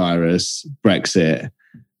coronavirus, Brexit,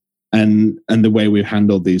 and the way we've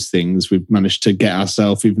handled these things. We've managed to get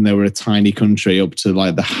ourselves, even though we're a tiny country, up to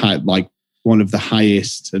like one of the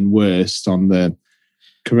highest and worst on the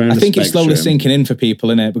corona I think spectrum. It's slowly sinking in for people,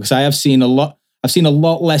 innit? Because I've seen a lot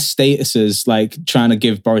less statuses like trying to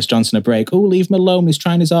give Boris Johnson a break. Oh, leave him alone. He's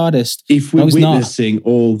trying his hardest. If we're witnessing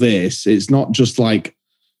all this, it's not just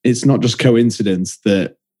coincidence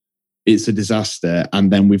that it's a disaster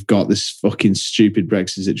and then we've got this fucking stupid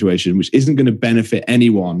Brexit situation, which isn't going to benefit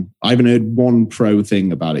anyone. I haven't heard one pro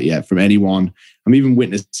thing about it yet from anyone. I'm even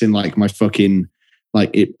witnessing like my fucking, like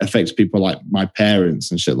it affects people like my parents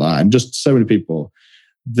and shit like that. And just so many people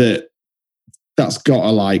that's got to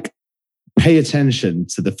like pay attention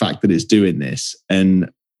to the fact that it's doing this, and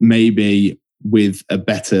maybe with a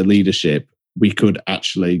better leadership, we could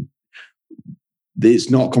actually.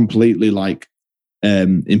 It's not completely like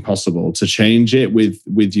impossible to change it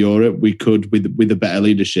with Europe. We could with a better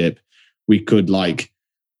leadership, we could like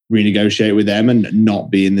renegotiate with them and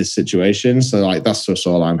not be in this situation. So like that's just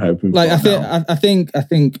all I'm hoping. Like for I think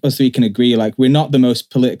us three can agree. Like we're not the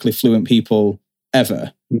most politically fluent people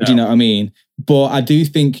ever. No. Do you know what I mean? But I do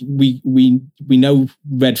think we know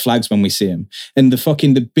red flags when we see them. And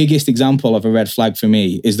the biggest example of a red flag for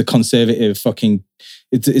me is the Conservative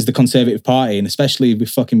is the Conservative Party, and especially with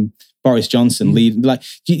fucking Boris Johnson lead. Like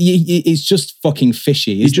it's just fucking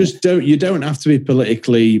fishy. You don't have to be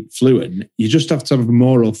politically fluent. You just have to have a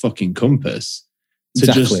moral fucking compass.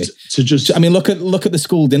 Exactly. To just. I mean, look at the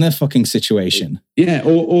school dinner fucking situation. Yeah,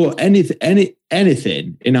 or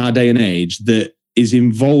anything in our day and age that is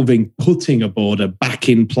involving putting a border back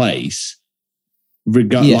in place,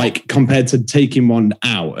 like compared to taking one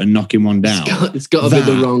out and knocking one down. It's got to be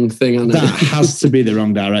the wrong thing, hasn't it? That has to be the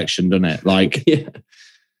wrong direction, doesn't it? Like, yeah,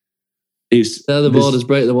 the borders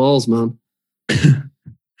break the walls, man.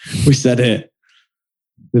 We said it.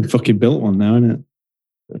 They've fucking built one now, isn't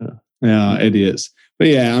it? Yeah, idiots. But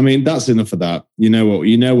yeah, I mean, that's enough of that. You know what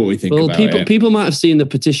we think about it. People might have seen the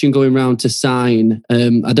petition going around to sign.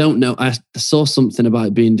 I don't know. I saw something about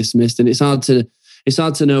it being dismissed, and it's hard to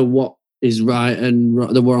know what is right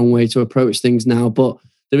and the wrong way to approach things now. But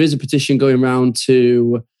there is a petition going around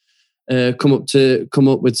to come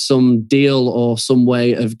up with some deal or some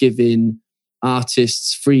way of giving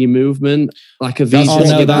artists free movement, like a visa.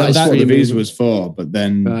 That's what the visa was for. But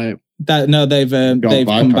then, right. They've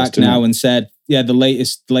come back now and said, the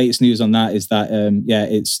latest news on that is that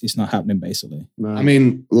it's not happening basically. Right. I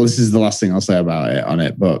mean, this is the last thing I'll say about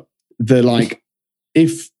it, but they're like,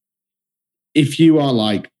 if you are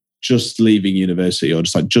like just leaving university or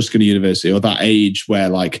just going to university or that age where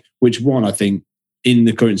like, which one I think in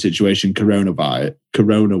the current situation, coronavirus,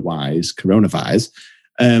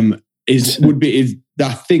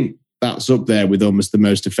 I think that's up there with almost the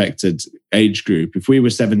most affected age group. If we were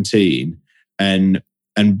 17 and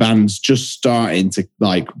bands just starting to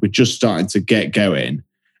we're just starting to get going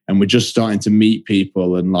and we're just starting to meet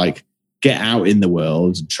people and like get out in the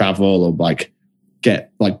world, travel or like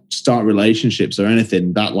get like start relationships or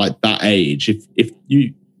anything that age. If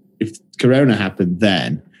Corona happened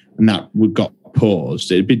then and that got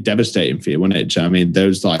paused, it'd be devastating for you, wouldn't it? I mean,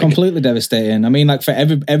 those like completely devastating. I mean, like for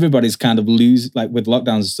everybody's kind of like with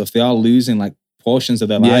lockdowns and stuff, they are losing like portions of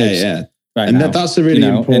their lives. Yeah. Right and now, that's a really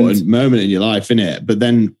important moment in your life, isn't it? But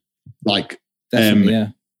then, like,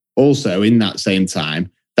 also in that same time,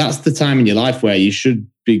 that's the time in your life where you should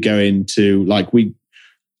be going to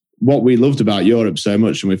what we loved about Europe so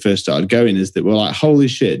much when we first started going is that we're like, holy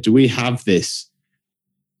shit, do we have this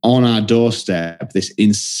on our doorstep, this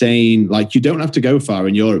insane, like you don't have to go far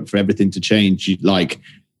in Europe for everything to change.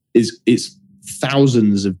 It's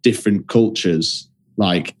thousands of different cultures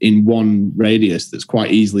like in one radius that's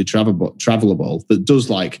quite easily travelable that does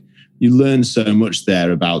like, you learn so much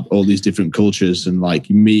there about all these different cultures and like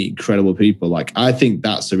you meet incredible people. Like, I think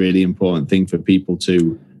that's a really important thing for people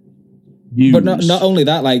to use. But not only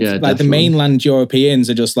that, like the mainland Europeans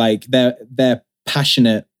are just like, they're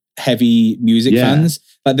passionate, heavy music fans.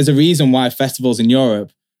 Like there's a reason why festivals in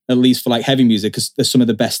Europe, at least for like heavy music, because they're some of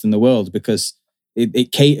the best in the world because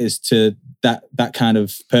it caters to that kind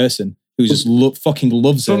of person who just fucking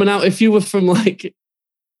loves it. Out, if you were from like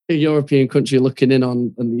a European country looking in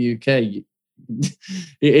on the UK,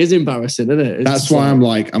 it is embarrassing, isn't it? That's why I'm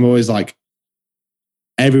always like,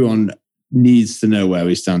 everyone needs to know where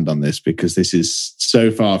we stand on this because this is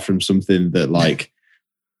so far from something that like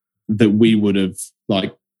that we would have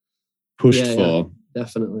like pushed for.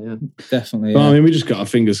 Definitely. Yeah. Well, I mean, we just got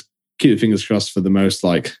keep the fingers crossed for the most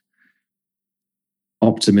like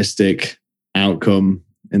optimistic outcome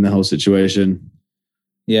in the whole situation.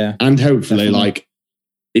 Yeah. And hopefully like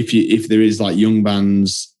if there is like young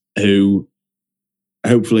bands who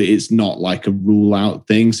hopefully it's not like a rule out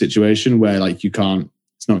situation where like it's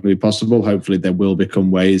not going to be possible. Hopefully there will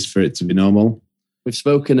become ways for it to be normal. We've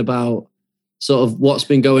spoken about sort of what's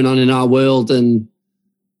been going on in our world and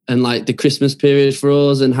like the Christmas period for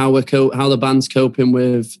us and how the band's coping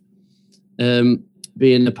with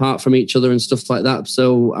being apart from each other and stuff like that.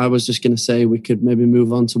 So I was just going to say we could maybe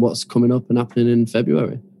move on to what's coming up and happening in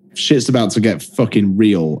February. Shit's about to get fucking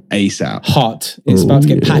real ASAP. Hot. It's about to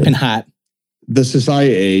get piping hot. The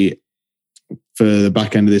Society for the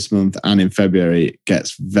back end of this month and in February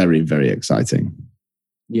gets very, very exciting.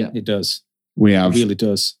 Yeah, it does. It really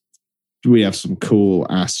does. We have some cool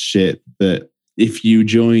ass shit that if you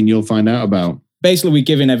join, you'll find out about. Basically, we're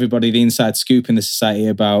giving everybody the inside scoop in the society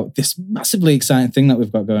about this massively exciting thing that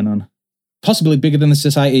we've got going on. Possibly bigger than the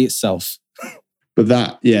society itself.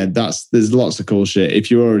 But there's lots of cool shit. If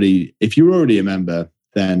you're already a member,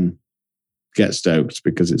 then get stoked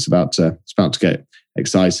because it's about to get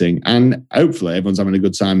exciting. And hopefully everyone's having a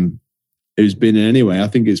good time who's been in anyway. I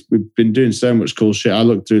think we've been doing so much cool shit. I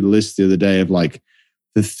looked through the list the other day of like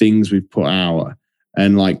the things we've put out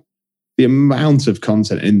and like the amount of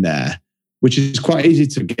content in there, which is quite easy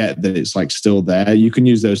to get that it's like still there. You can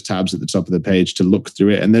use those tabs at the top of the page to look through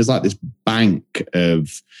it. And there's like this bank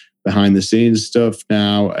of behind the scenes stuff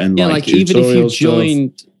now. And like even if you stuff.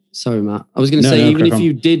 joined, sorry, Matt, I was going to say,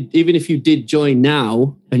 even if you did join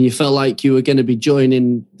now and you felt like you were going to be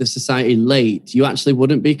joining the society late, you actually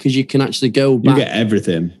wouldn't be, because you can actually go back. You get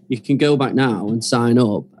everything. You can go back now and sign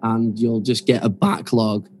up and you'll just get a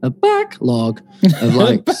backlog of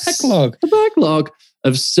like a backlog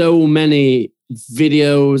of so many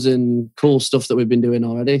videos and cool stuff that we've been doing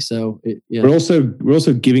already. So we're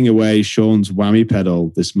also giving away Sean's whammy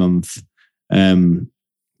pedal this month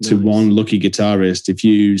to one lucky guitarist. If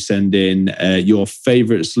you send in your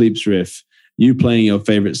favorite Sleeps riff, you playing your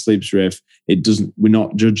favorite Sleeps riff, we're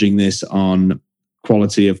not judging this on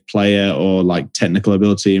quality of player or like technical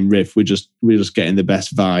ability and riff. We're just getting the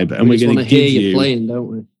best vibe, and we're going to give you playing, don't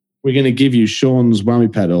we? We're going to give you Sean's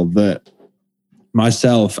whammy pedal that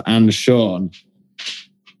myself and Sean.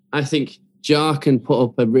 I think Jar can put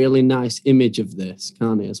up a really nice image of this,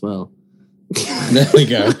 can't he, as well? There we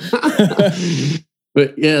go.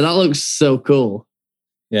 But yeah, that looks so cool.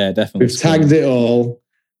 Yeah, definitely. We've tagged it all.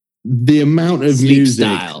 The amount of Sleep music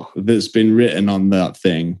style that's been written on that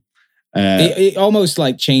thing. It almost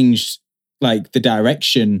like changed like the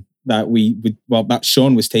direction that that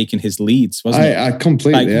Sean was taking his leads, wasn't it? I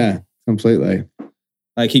completely, completely.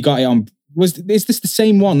 Like he got it on. Is this the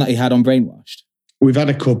same one that he had on Brainwashed? We've had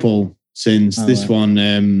a couple since this one.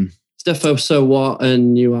 Defo So What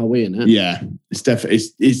and You Are We, in it? Yeah, it's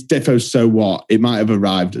Defo So What. It might have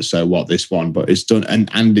arrived at So What, this one, but it's done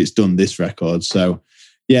and it's done this record. So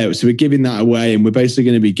yeah, so we're giving that away, and we're basically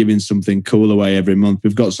going to be giving something cool away every month.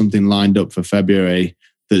 We've got something lined up for February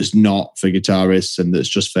that's not for guitarists and that's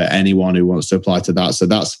just for anyone who wants to apply to that. So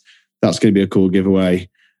that's going to be a cool giveaway.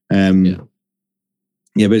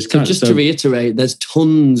 Yeah, but it's kind of to reiterate, there's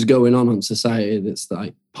tons going on Society that's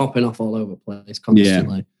like popping off all over the place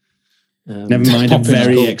constantly. Yeah. Never mind a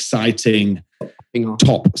very exciting,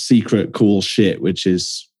 top secret, cool shit, which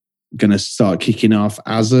is going to start kicking off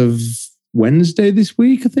as of Wednesday this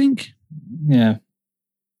week, I think. Yeah.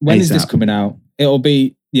 When is this coming out?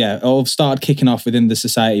 It'll start kicking off within the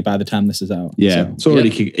Society by the time this is out. Yeah, so, it's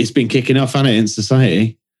already it's been kicking off, hasn't it, in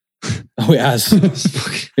Society? Oh, it has.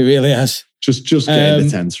 It really has. Just getting the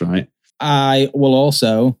tense right. I will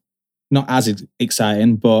also, not as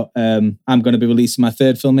exciting, but I'm going to be releasing my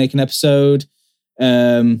third filmmaking episode,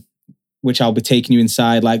 which I'll be taking you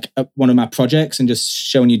inside like one of my projects and just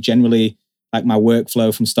showing you generally like my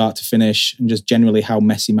workflow from start to finish and just generally how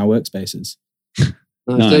messy my workspace is.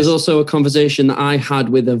 Nice. There's also a conversation that I had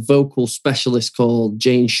with a vocal specialist called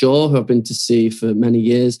Jane Shaw, who I've been to see for many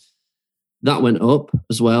years. That went up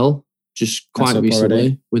as well, just quite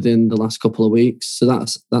recently, within the last couple of weeks. So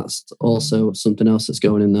that's also something else that's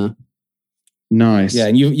going in there. Nice. Yeah,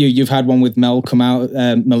 and you've had one with Mel come out,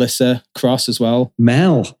 Melissa Cross as well.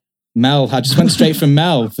 Mel, I just went straight from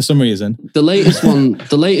Mel for some reason. The latest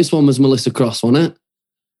one was Melissa Cross, wasn't it?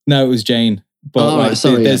 No, it was Jane. But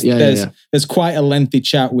there's quite a lengthy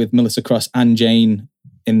chat with Melissa Cross and Jane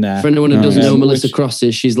in there. For anyone who doesn't know Melissa Cross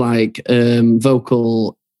is, she's like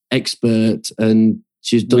vocal expert, and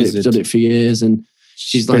she's done it for years, and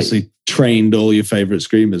she's basically trained all your favorite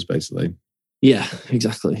screamers, basically. Yeah,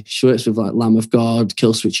 exactly. She works with like Lamb of God,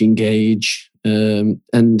 Killswitch Engage,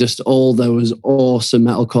 and just all those awesome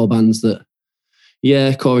metalcore bands that.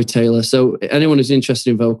 Yeah, Corey Taylor. So anyone who's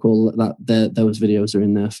interested in vocal, those videos are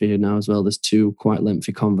in there for you now as well. There's 2 quite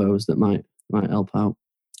lengthy convos that might help out.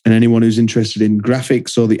 And anyone who's interested in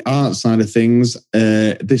graphics or the art side of things,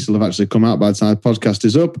 this will have actually come out by the time the podcast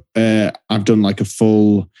is up. I've done like a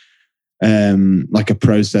full, like a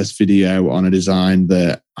process video on a design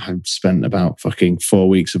that I've spent about fucking 4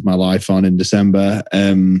 weeks of my life on in December,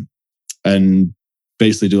 and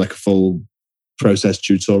basically do like a full process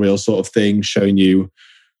tutorial sort of thing, showing you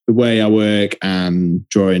the way I work and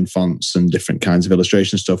drawing fonts and different kinds of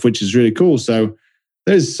illustration stuff, which is really cool. So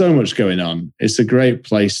there's so much going on. It's a great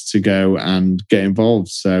place to go and get involved.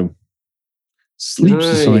 So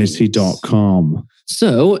sleepsociety.com.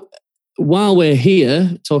 So while we're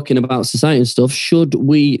here talking about society and stuff, should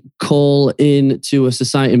we call in to a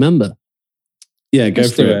society member? Yeah, go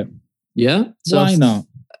Let's for do it. Yeah. So Why not?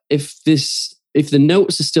 If the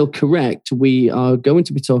notes are still correct, we are going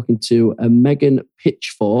to be talking to a Megan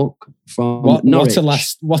Pitchfork from Norwich.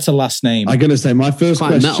 What's a last name? I'm going to say my first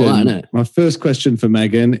Quite question. metal, isn't it? My first question for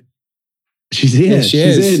Megan. She's here. Yeah,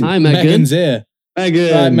 She's is. in. Hi, Megan. Megan's here.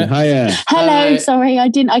 Megan, Right, hiya. Hello, sorry, I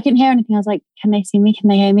couldn't hear anything. I was like, can they see me? Can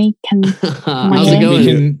they hear me? How's it here?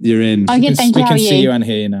 going? You're in. I'm good, thank you. We How are can see you? you and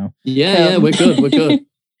hear you now. Yeah, we're good. We're good.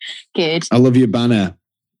 Good. I love your banner.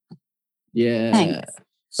 Yeah. Thanks.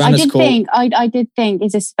 Banner's cool. I did think,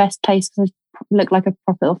 is this the best place? Because I look like a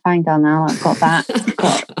proper little fangirl now. I've got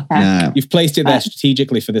that. Nah, You've placed it there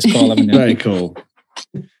strategically for this call, haven't you? very cool.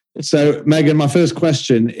 So, Megan, my first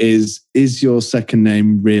question is your second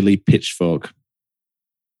name really Pitchfork?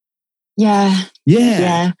 Yeah.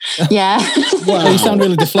 Yeah. Wow, you sound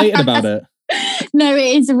really deflated about it. No,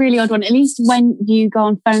 it is a really odd one. At least when you go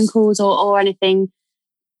on phone calls or anything,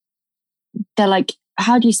 they're like,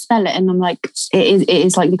 how do you spell it? And I'm like, it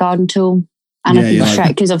is like the garden tool. And I think Shrek,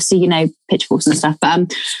 because obviously, pitchforks and stuff.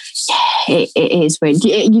 But it is weird.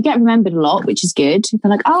 You get remembered a lot, which is good.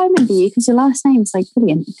 They're like, oh, I remember you because your last name is like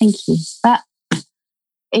brilliant. Thank you. But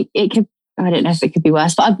it could, I don't know if it could be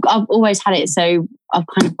worse, but I've always had it. So I've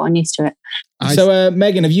kind of gotten used to it. So,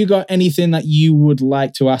 Megan, have you got anything that you would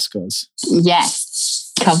like to ask us?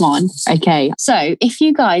 Yes. Come on. Okay. So if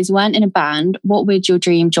you guys weren't in a band, what would your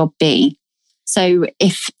dream job be? So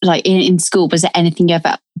if like in school, was there anything you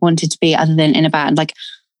ever wanted to be other than in a band, like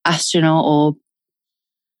astronaut or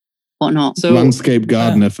whatnot? So, landscape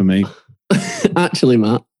gardener for me. Actually,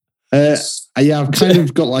 Matt. Yeah, I've kind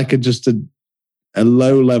of got like a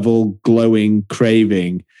low level glowing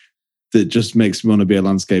craving that just makes me want to be a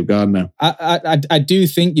landscape gardener. I do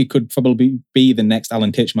think you could probably be the next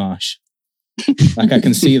Alan Titchmarsh. Like I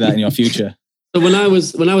can see that in your future. So when I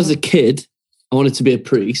was a kid, I wanted to be a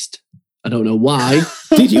priest. I don't know why.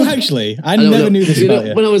 Did you actually? I don't never know. knew this about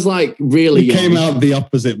you. When I was like really You young. came out the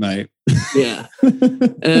opposite, mate. Yeah.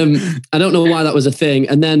 I don't know why that was a thing.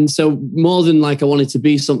 And then, so more than like I wanted to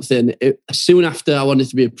be something, soon after I wanted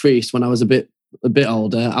to be a priest, when I was a bit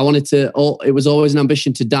older, I wanted to, it was always an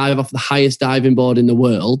ambition to dive off the highest diving board in the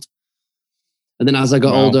world. And then as I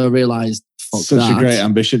got older, I realized, such a great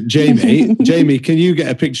ambition. Jamie, can you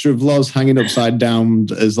get a picture of Loz hanging upside down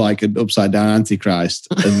as like an upside down Antichrist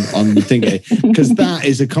on the thingy? Because that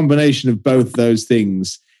is a combination of both those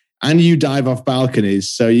things. And you dive off balconies,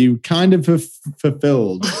 so you kind of have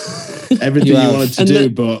fulfilled everything you wanted to do,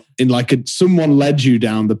 but in like someone led you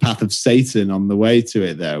down the path of Satan on the way to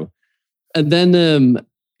it, though. And then,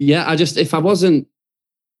 if I wasn't,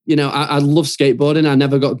 I love skateboarding. I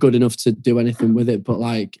never got good enough to do anything with it, but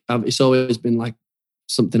like, it's always been like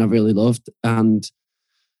something I've really loved. And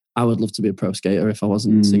I would love to be a pro skater if I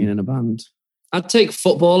wasn't singing in a band. I'd take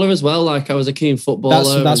footballer as well. Like I was a keen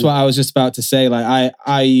footballer. That's what I was just about to say. Like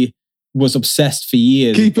I was obsessed for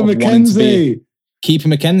years. Keeper McKenzie.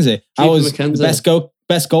 I was the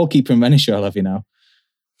best goalkeeper in Venetia, I love you now.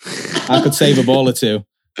 I could save a ball or two.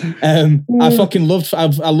 I fucking loved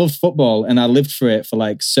football and I lived for it for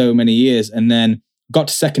like so many years. And then got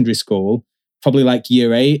to secondary school, probably like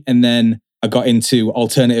year 8. And then I got into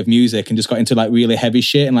alternative music and just got into like really heavy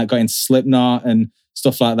shit and like got into Slipknot and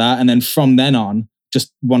stuff like that. And then from then on,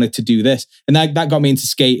 just wanted to do this. And that got me into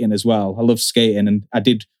skating as well. I love skating and I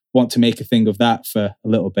did want to make a thing of that for a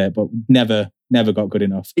little bit, but never got good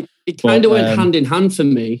enough. It kind of went hand in hand for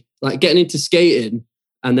me, like getting into skating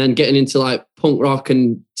and then getting into like punk rock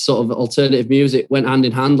and sort of alternative music went hand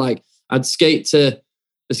in hand. Like I'd skate to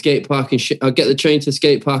the skate park I'd get the train to the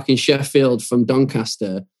skate park in Sheffield from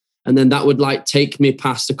Doncaster. And then that would like take me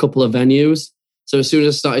past a couple of venues. So as soon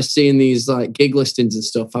as I started seeing these like gig listings and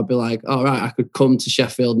stuff, I'd be like, all right, I could come to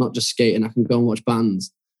Sheffield, not just skating. I can go and watch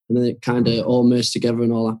bands. And then it kind of all merged together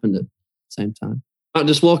and all happened at the same time. I'll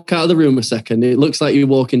just walk out of the room a second. It looks like you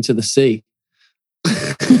walk into the sea.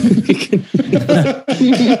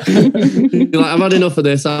 You're like, I've had enough of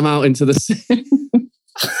this. I'm out into the sea.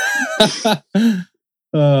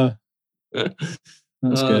 That's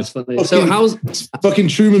good. That's funny. So how's fucking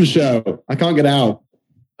Truman Show? I can't get out.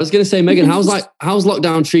 I was going to say, Megan, how's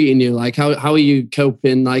lockdown treating you? Like, how are you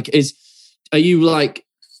coping? Like, are you like,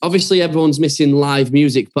 obviously everyone's missing live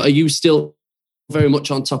music, but are you still very much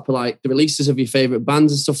on top of like the releases of your favorite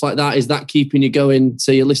bands and stuff like that? Is that keeping you going?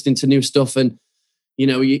 So you're listening to new stuff and,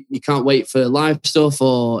 you can't wait for live stuff,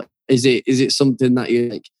 or is it something that you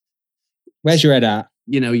like? Where's your head at?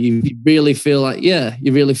 You really feel like,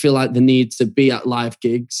 the need to be at live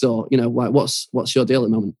gigs, or, like what's your deal at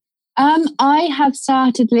the moment? I have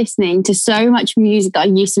started listening to so much music that I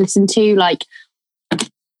used to listen to like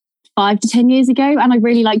 5 to 10 years ago. And I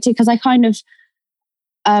really liked it because I kind of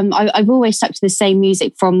I've always stuck to the same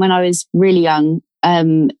music from when I was really young,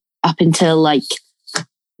 up until like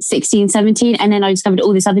 16, 17. And then I discovered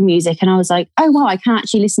all this other music and I was like, oh wow, I can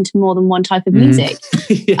actually listen to more than one type of music.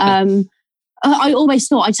 Yeah. I always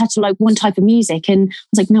thought I just had to like one type of music, and I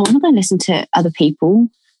was like, no, I'm not going to listen to other people.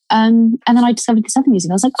 And then I discovered this other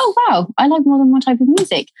music. I was like, oh wow, I like more than one type of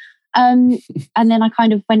music. And then I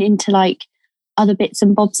kind of went into like other bits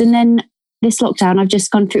and bobs. And then this lockdown, I've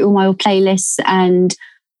just gone through all my old playlists, and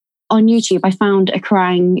on YouTube, I found a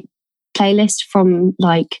Kerrang playlist from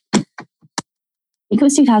like, I think it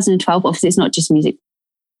was 2012. Obviously, it's not just music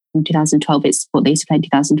from 2012. It's what they used to play in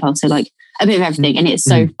 2012. So like a bit of everything, and it's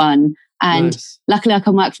so fun. And luckily I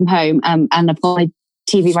can work from home, and I've got my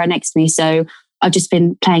TV right next to me. So I've just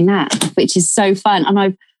been playing that, which is so fun. And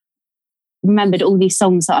I've remembered all these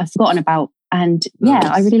songs that I've forgotten about. And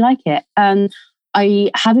I really like it.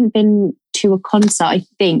 I haven't been to a concert, I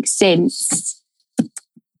think, since,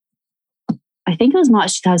 I think it was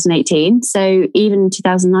March 2018. So even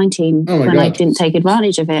 2019, when I didn't take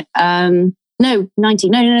advantage of it. No,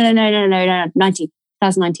 19. No,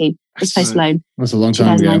 2019. It's Post Malone. That's a long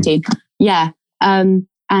time 2019. ago. Yeah. And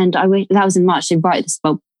I wish that was in March, so right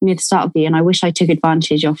at near the start of the year. And I wish I took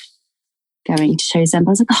advantage of going to shows then. But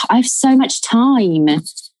I was like, I have so much time.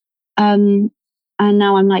 And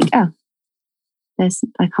now I'm like, I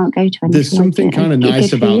can't go to anything. There's something kind of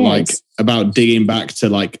nice about digging back to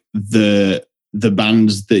like the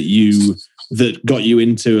bands that got you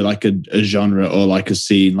into like a genre or like a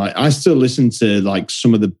scene. Like I still listen to like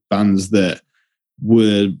some of the bands that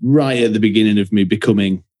were right at the beginning of me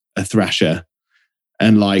becoming a thrasher,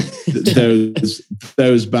 and like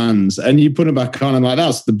those bands, and you put them back on, and like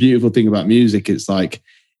that's the beautiful thing about music. It's like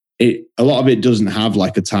a lot of it doesn't have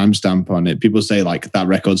like a timestamp on it. People say like that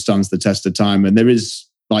record stands the test of time, and there is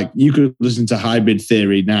like, you could listen to Hybrid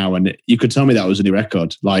Theory now and you could tell me that was a new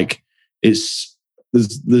record. Like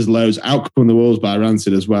there's loads. Out Come the Wolves by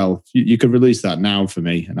Rancid as well. You could release that now for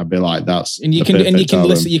me, and I'd be like, that's, and you can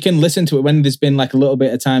listen to it when there's been like a little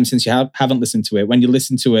bit of time since you haven't listened to it. When you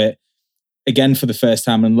listen to it again for the first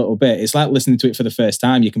time in a little bit, it's like listening to it for the first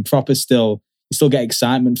time. You can you still get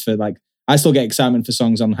excitement for like, I still get excitement for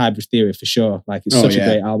songs on Hybrid Theory for sure. Like it's such a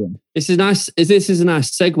great album. This is nice. This is a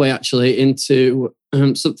nice segue actually into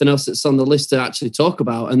something else that's on the list to actually talk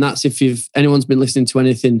about, and that's if anyone's been listening to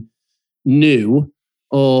anything new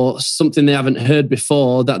or something they haven't heard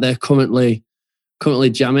before that they're currently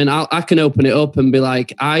jamming. I can open it up and be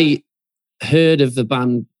like, I heard of the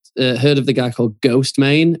band, heard of the guy called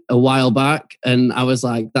Ghostemane a while back, and I was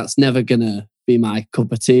like, that's never gonna be my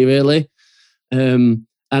cup of tea, really.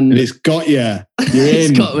 And it's got you. You're it's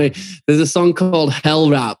in. got me. There's a song called Hell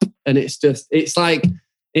Rap, and it's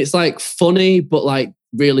like funny but like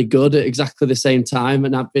really good at exactly the same time.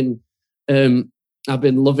 And I've been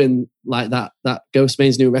loving like that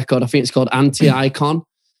Ghostemane's new record. I think it's called Anti-Icon.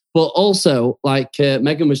 But also, like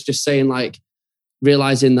Megan was just saying, like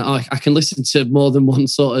realizing that I can listen to more than one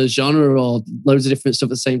sort of genre or loads of different stuff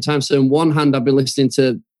at the same time. So on one hand, I've been listening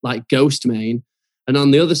to like Ghostemane, and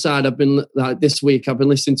on the other side, I've been like this week, I've been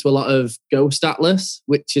listening to a lot of Ghost Atlas,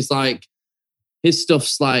 which is like his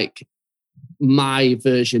stuff's like my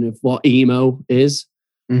version of what emo is.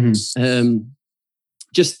 Mm-hmm.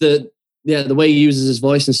 Just the way he uses his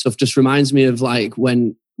voice and stuff just reminds me of like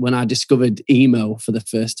when I discovered emo for the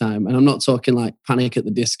first time. And I'm not talking like Panic at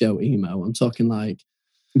the Disco emo. I'm talking like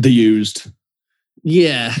The Used.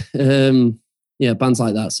 Yeah. Bands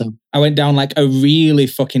like that. So I went down like a really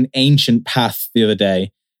fucking ancient path the other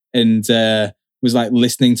day and was like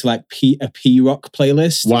listening to like a P-Rock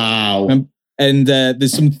playlist. Wow. And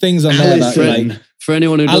there's some things on there that like, for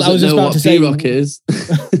anyone who doesn't know what P-Rock is.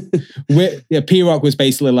 P-Rock was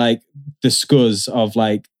basically like the Scuzz of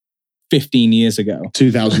like 15 years ago.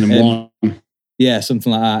 2001. Yeah,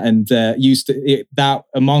 something like that. And that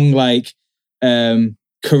among like Kerrang,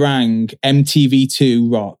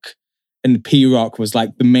 MTV2 Rock, and P-Rock was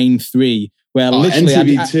like the main three. Where literally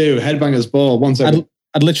MTV2, Headbangers Ball. 1 second.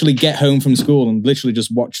 I'd literally get home from school and literally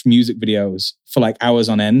just watch music videos for like hours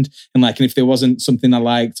on end. And if there wasn't something I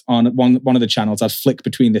liked on one of the channels, I'd flick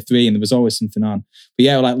between the three and there was always something on. But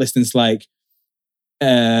yeah, like listening to like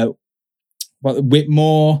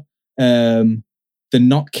Whitmore, the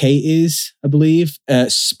Not Katie's, I believe.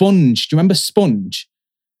 Sponge. Do you remember Sponge?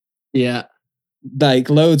 Yeah. Like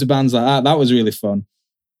loads of bands like that. That was really fun.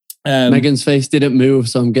 Megan's face didn't move,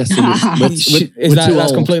 so I'm guessing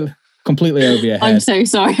that's completely over your head. I'm so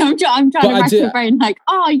sorry. I'm trying to rack my brain like,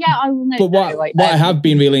 I will know. But what I have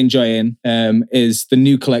been really enjoying is the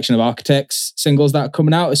new collection of Architects singles that are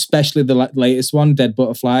coming out, especially the latest one, Dead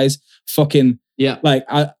Butterflies. Fucking Yeah. Like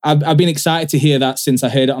I've been excited to hear that since I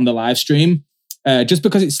heard it on the live stream, just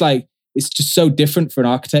because it's just so different for an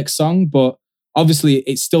Architects song, but obviously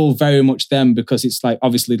it's still very much them because it's like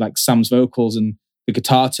obviously like Sam's vocals and the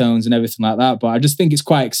guitar tones and everything like that. But I just think it's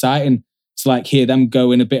quite exciting to like hear them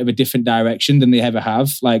go in a bit of a different direction than they ever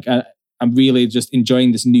have. Like I'm really just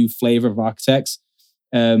enjoying this new flavor of Architects.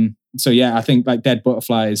 So yeah, I think like Dead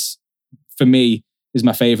Butterflies for me is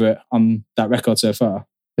my favorite on that record so far.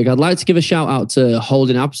 Like, I'd like to give a shout out to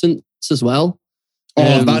Holding Absence as well.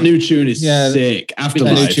 Oh, that new tune is sick.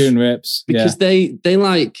 Afterlife. The new tune rips. Because they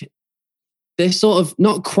sort of,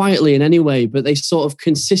 not quietly in any way, but they sort of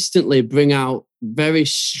consistently bring out very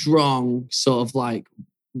strong sort of like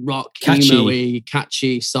rock, emo-y,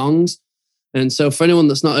 catchy songs. And so for anyone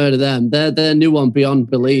that's not heard of them, their new one, Beyond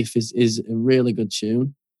Belief, is a really good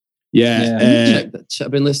tune. Yeah.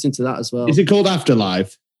 I've been listening to that as well. Is it called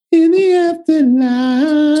Afterlife? In the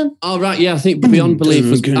afterlife. Oh, right. Yeah, I think Beyond Belief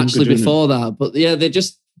was actually before that. But yeah, they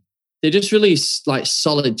just release like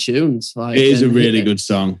solid tunes. Like, it is a really good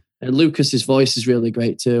song. And Lucas's voice is really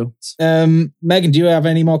great too. Megan, do you have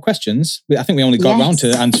any more questions? I think we only got round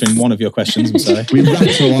to answering one of your questions. I'm sorry. We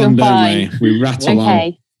rattle on, don't we? We rattle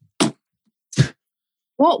on.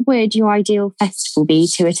 What would your ideal festival be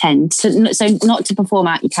to attend? So not to perform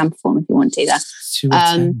at, you can perform if you want to that. To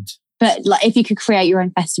attend. But like, if you could create your own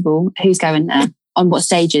festival, who's going there? On what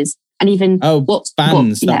stages? And even what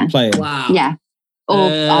bands that play it? Wow. Yeah. Or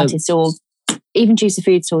artists, or even choose the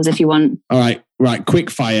food stores if you want. All right. Quick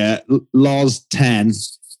fire. Laws 10.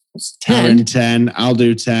 10? Aaron 10. I'll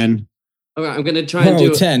do 10. All right. I'm going to try and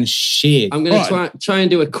do 10. Shit. I'm going to try and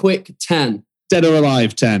do a quick 10. Dead or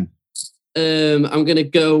Alive 10. I'm going to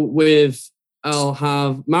go with, I'll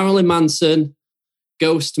have Marilyn Manson,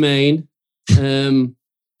 Ghost Main, and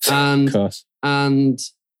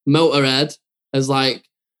Motorhead as like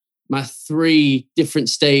my 3 different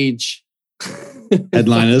stage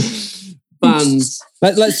headliners bands.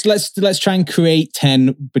 Let's try and create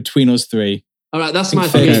 10 between us 3. All right, that's my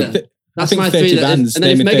 3. That's my 30 3. bands. And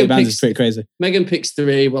then if Megan bands is pretty crazy. Megan picks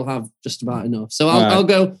 3, we'll have just about enough. So I'll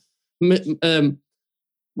go.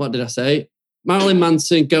 What did I say? Marilyn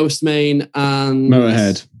Manson, Ghost Main, and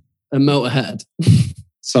Motorhead. And Motorhead.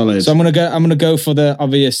 Solid. So I'm gonna go for the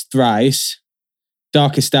obvious thrice.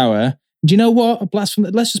 Darkest Hour. Do you know what? A blast from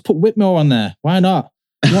let's just put Whitmore on there. Why not?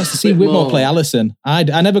 Who wants to see Whitmore play Allison? I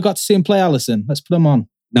never got to see him play Allison. Let's put him on.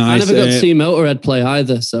 Nice. I never got to see Motorhead play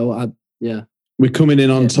either. So we're coming in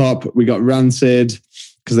on top. We got Rancid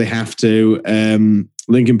because they have to.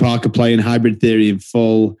 Linkin Park are playing Hybrid Theory in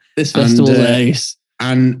full. This festival is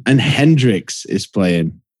and Hendrix is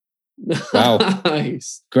playing. Wow.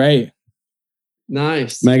 Nice. Great.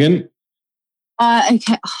 Nice. Megan?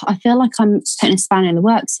 Okay. I feel like I'm putting a spanner in the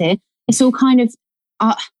works here. It's all kind of,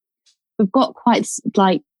 we've got quite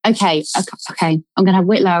like, okay. I'm going to have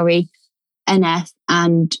Whit Lowry, NF,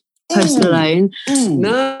 and Post Malone.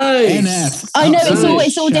 Nice. NF. I know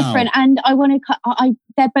it's all different, and I want to.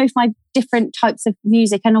 They're both my different types of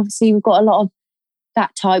music, and obviously we've got a lot of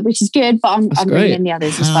that type, which is good. But I'm bringing in the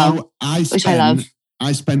others as well, which I love.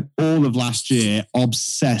 I spent all of last year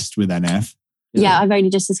obsessed with NF. Yeah, I've only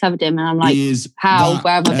just discovered him, and I'm like,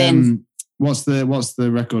 where have I been? What's the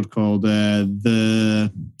record called?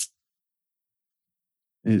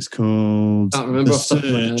 It's called The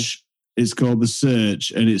Search. It's called The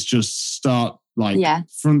Search, and it's just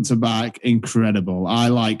front to back, incredible. I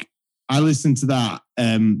listened to that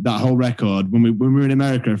whole record when we were in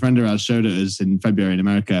America. A friend of ours showed it us in February in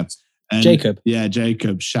America. And Jacob. Yeah,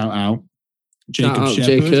 Jacob. Shout out. Jacob Shepherd.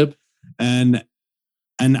 Jacob.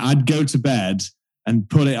 And I'd go to bed and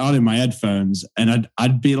put it on in my headphones, and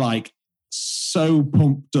I'd be like so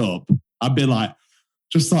pumped up. I'd be like,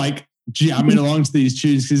 just like jamming along to these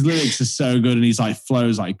tunes. His lyrics are so good, and he's like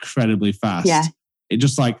flows like incredibly fast. Yeah. It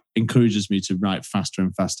just like encourages me to write faster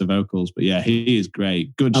and faster vocals. But yeah, he is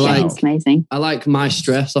great. Good shout. It's amazing. I like My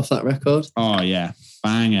Stress off that record. Oh yeah,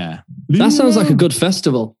 banger. That sounds like a good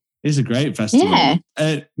festival. It's a great festival. Yeah.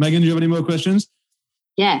 Megan, do you have any more questions?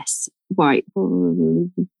 Yes. Right.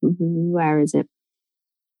 Where is it?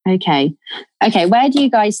 Okay. Where do you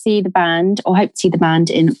guys see the band, or hope to see the band,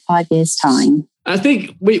 in 5 years' time? I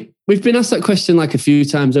think we've been asked that question like a few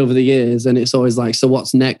times over the years, and it's always like, so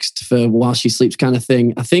what's next for While She Sleeps kind of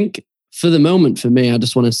thing. I think for the moment, for me, I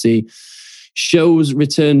just want to see shows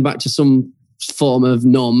return back to some form of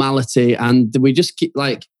normality, and we just keep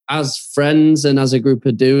like, as friends and as a group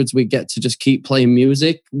of dudes, we get to just keep playing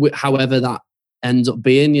music, however that ends up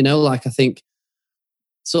being, like I think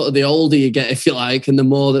sort of the older you get, if you like, and the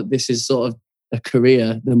more that this is sort of a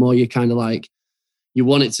career, the more you kind of like, you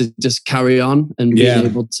want it to just carry on, and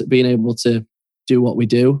being able to do what we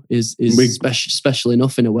do is special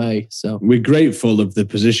enough in a way. So we're grateful of the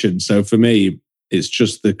position. So for me, it's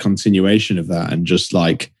just the continuation of that and just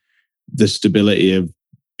like the stability of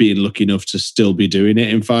being lucky enough to still be doing it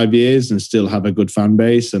in 5 years and still have a good fan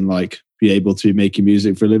base and like be able to be making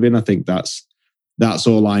music for a living. I think that's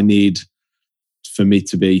all I need for me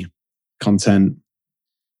to be content.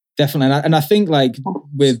 Definitely. And I think like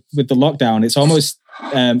with the lockdown, it's almost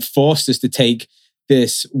forced us to take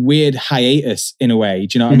this weird hiatus in a way.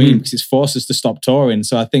 Do you know what I mean? Because it's forced us to stop touring.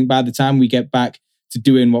 So I think by the time we get back to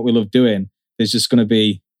doing what we love doing, there's just going to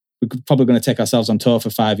be, we're probably going to take ourselves on tour for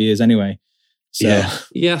 5 years anyway. So.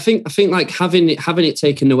 Yeah. I think like having it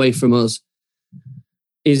taken away from us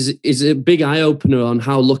is a big eye opener on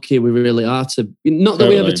how lucky we really are to. Not that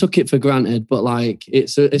we ever took it for granted, but like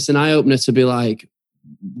it's an eye opener to be like,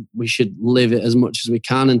 we should live it as much as we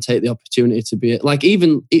can and take the opportunity to be it. Like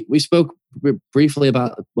we spoke briefly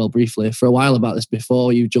for a while about this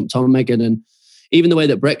before you jumped on, Megan, and even the way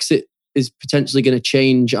that Brexit is potentially going to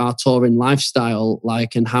change our touring lifestyle,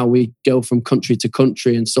 like, and how we go from country to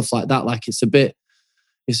country and stuff like that. Like it's a bit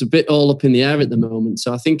all up in the air at the moment.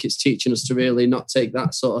 So I think it's teaching us to really not take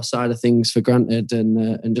that sort of side of things for granted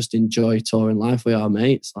and just enjoy touring life with our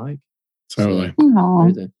mates. Like, totally.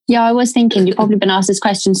 Yeah, I was thinking, you've probably been asked this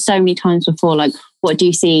question so many times before, like, what do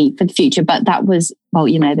you see for the future? But that was, well,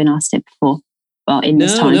 you may have been asked it before. Well, in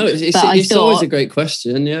this time. No, it's always a great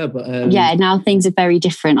question, yeah. But yeah, now things are very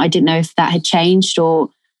different. I didn't know if that had changed, or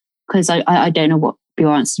because I don't know what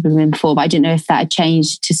your answers would have been before, but I didn't know if that had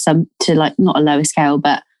changed to like not a lower scale,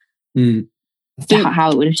 but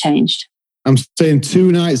how it would have changed. I'm saying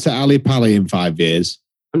 2 nights at Ali Pali in 5 years.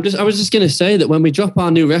 I was just going to say that when we drop our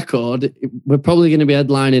new record, we're probably going to be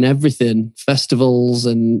headlining everything, festivals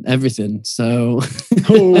and everything. So,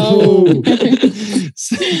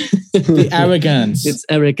 the arrogance. It's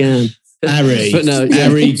arrogant. But no,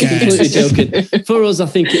 completely joking. For us, I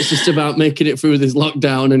think it's just about making it through this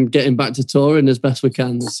lockdown and getting back to touring as best we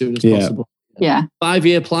can as soon as possible. Yeah.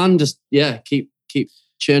 5-year plan. Just keep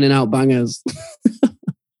churning out bangers.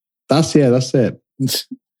 That's it.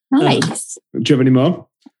 Nice. Do you have any more?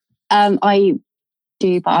 I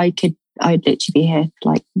do, but I'd literally be here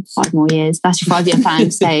for like 5 more years. That's your 5-year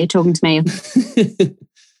plan. Stay talking to me.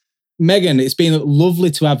 Megan, it's been lovely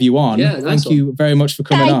to have you on. Yeah, thank you very much for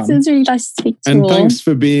coming on. It was really nice to speak to you. And thanks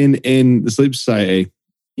for being in the Sleep Society.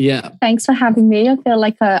 Yeah. Thanks for having me. I feel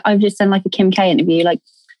like I've just done like a Kim K interview. Like,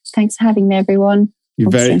 thanks for having me, everyone. You're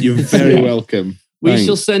very welcome. We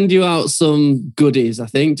shall send you out some goodies, I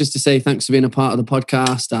think, just to say thanks for being a part of the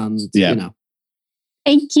podcast and, you know.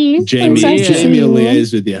 Thank you. Jamie will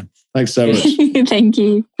liaise with you. Thanks so much. Thank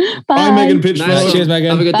you. Bye, Megan Pitchford. Nice. Cheers, Megan.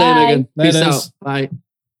 Have a good day, Megan. Peace out. Bye.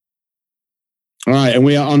 All right, and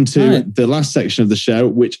we are on to the last section of the show,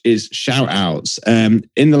 which is shout outs. In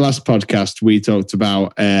the last podcast, we talked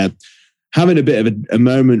about having a bit of a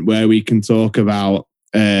moment where we can talk about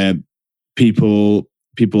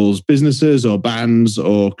people's businesses or bands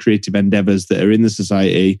or creative endeavors that are in the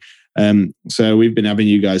society. So we've been having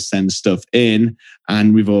you guys send stuff in,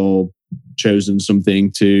 and we've all chosen something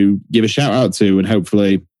to give a shout out to, and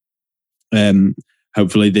hopefully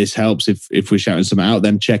this helps. If we're shouting something out,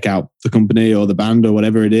 then check out the company or the band or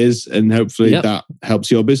whatever it is, and hopefully that helps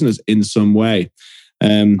your business in some way.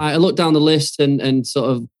 I looked down the list and sort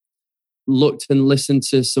of looked and listened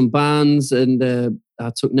to some bands, and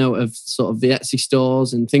I took note of sort of the Etsy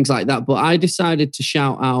stores and things like that. But I decided to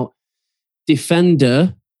shout out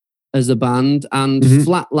Defender as a band and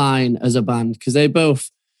Flatline as a band, because they both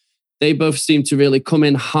seem to really come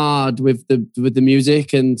in hard with the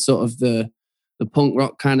music and sort of the punk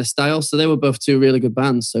rock kind of style. So they were both 2 really good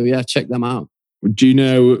bands. So yeah, check them out. Do you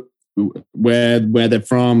know where they're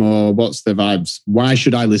from or what's their vibes? Why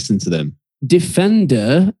should I listen to them?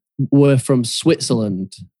 Defender were from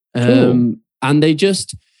Switzerland. Cool. And they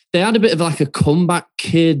had a bit of like a comeback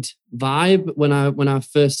kid vibe when I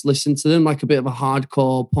first listened to them, like a bit of a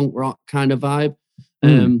hardcore punk rock kind of vibe.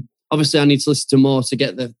 Obviously I need to listen to more to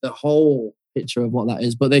get the whole picture of what that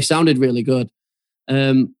is, but they sounded really good.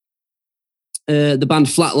 The band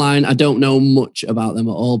Flatline, I don't know much about them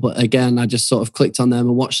at all, but again, I just sort of clicked on them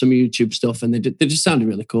and watched some YouTube stuff, and they just sounded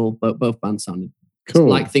really cool. But both bands sounded cool,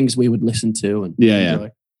 like things we would listen to and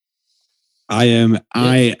enjoy.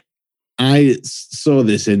 I saw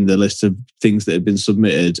this in the list of things that had been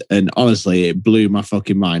submitted, and honestly, it blew my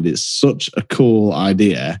fucking mind. It's such a cool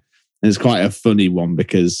idea, and it's quite a funny one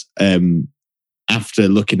because after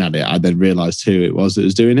looking at it, I then realised who it was that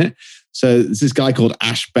was doing it. So there's this guy called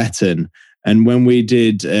Ash Betton, and when we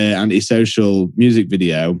did Antisocial music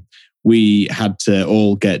video, we had to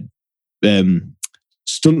all get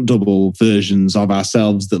stunt double versions of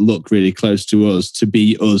ourselves that look really close to us to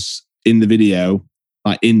be us in the video,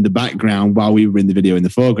 like in the background while we were in the video in the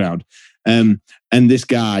foreground. And this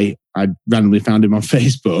guy, I randomly found him on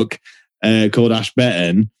Facebook, called Ash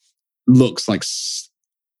Betton,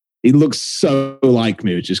 he looks so like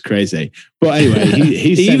me, which is crazy. But anyway,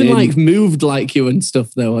 he even like moved like you and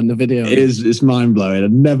stuff though on the video. It's mind blowing.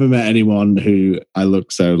 I've never met anyone who I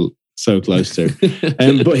look so close to.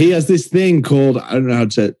 But he has this thing called, I don't know how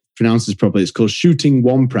to pronounce this properly. It's called Shooting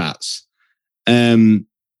Womprats. And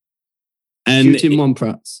Shooting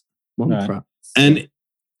Womprats. Right. And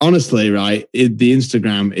honestly, right, the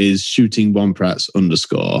Instagram is Shooting Womprats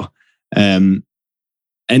 _.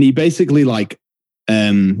 And he basically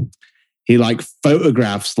he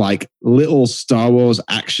photographs like little Star Wars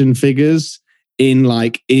action figures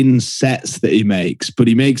in sets that he makes, but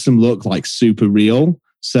he makes them look like super real.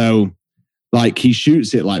 So like he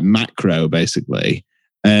shoots it like macro basically.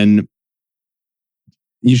 And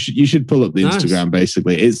you should pull up the Instagram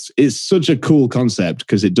basically. It's such a cool concept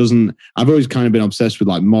because I've always kind of been obsessed with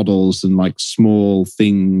like models and like small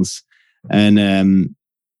things and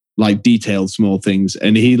like detailed small things.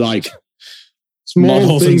 And he like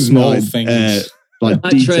small things, like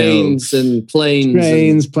trains and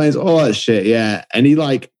planes, all that shit. Yeah. And he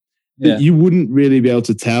you wouldn't really be able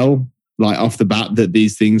to tell like off the bat that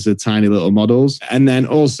these things are tiny little models. And then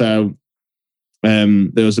also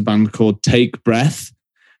there was a band called Take Breath,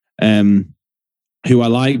 who I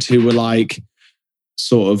liked, who were like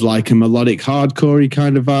sort of like a melodic hardcore-y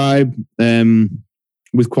kind of vibe,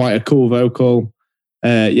 with quite a cool vocal.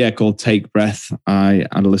 Called Take Breath. I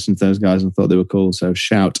had a listen to those guys and thought they were cool. So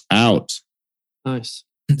shout out. Nice.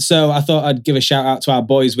 So I thought I'd give a shout out to our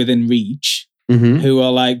boys within Reach, who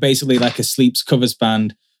are like basically like a Sleeps covers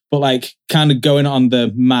band, but like kind of going on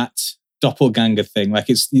the Matt doppelganger thing. Like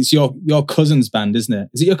it's your cousin's band, isn't it?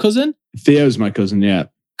 Is it your cousin? Theo's my cousin, yeah.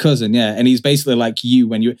 Cousin, yeah. And he's basically like you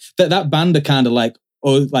when you that band are kind of like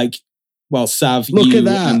Sav, look you at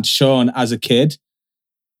that. And Sean as a kid.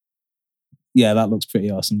 Yeah, that looks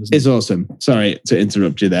pretty awesome, doesn't it? It's awesome. Sorry to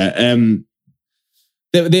interrupt you there.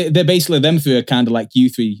 They're basically them three are kind of like you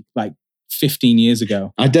three, like 15 years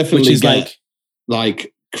ago. I definitely which is get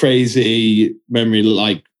like crazy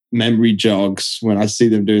memory jogs when I see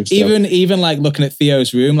them doing stuff. Even like looking at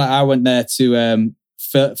Theo's room. Like I went there to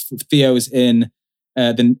Theo's in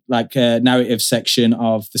the narrative section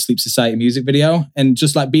of the Sleep Society music video, and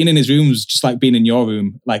just like being in his room was just like being in your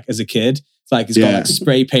room, like as a kid. Like it's got like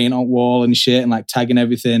spray paint on wall and shit and like tagging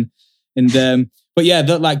everything. And but yeah, at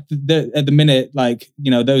the minute, like,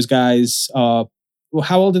 you know, those guys are, well,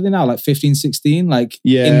 how old are they now? Like 15, 16? Like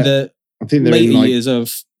in the I think they're later in like years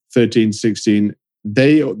of 13, 16.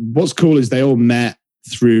 What's cool is they all met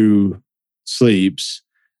through Sleeps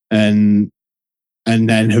and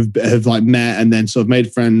then have like met and then sort of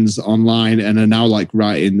made friends online and are now like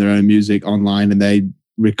writing their own music online, and they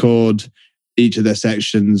record each of their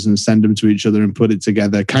sections and send them to each other and put it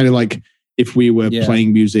together. Kind of like if we were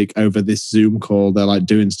playing music over this Zoom call, they're like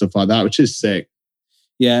doing stuff like that, which is sick.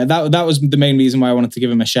 Yeah, that was the main reason why I wanted to give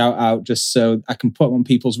them a shout out, just so I can put them on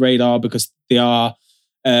people's radar, because they are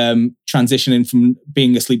transitioning from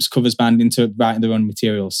being a Sleeps covers band into writing their own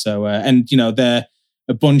material. So, and you know, they're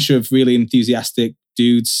a bunch of really enthusiastic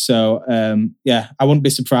dudes. So, I wouldn't be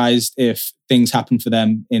surprised if things happen for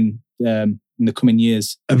them in the coming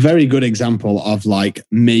years. A very good example of like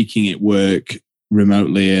making it work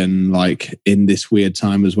remotely and like in this weird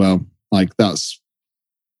time as well. Like that's,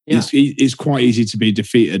 it's quite easy to be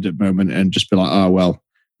defeated at the moment and just be like, oh, well,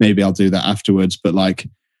 maybe I'll do that afterwards. But like,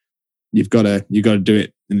 you got to do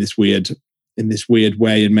it in this weird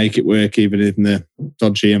way and make it work even in the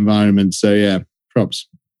dodgy environment. So yeah, props.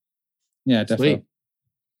 Yeah, definitely. Sweet.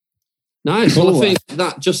 Nice. Cool. Well, I think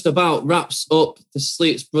that just about wraps up the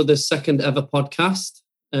Sleeps Brothers second ever podcast.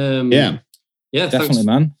 Yeah, definitely,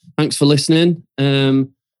 man. Thanks for listening.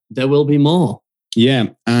 There will be more. Yeah,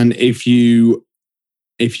 and if you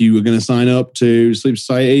were going to sign up to Sleep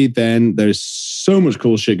Society, then there's so much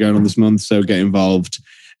cool shit going on this month. So get involved.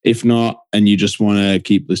 If not, and you just want to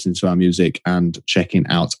keep listening to our music and checking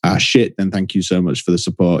out our shit, then thank you so much for the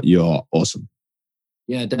support. You're awesome.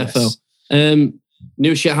 Yeah, defo. Yes.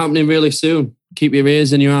 New shit happening really soon. Keep your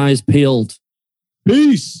ears and your eyes peeled.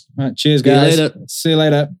 Peace. All right, cheers, guys. See you later. See you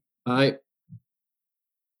later. Bye.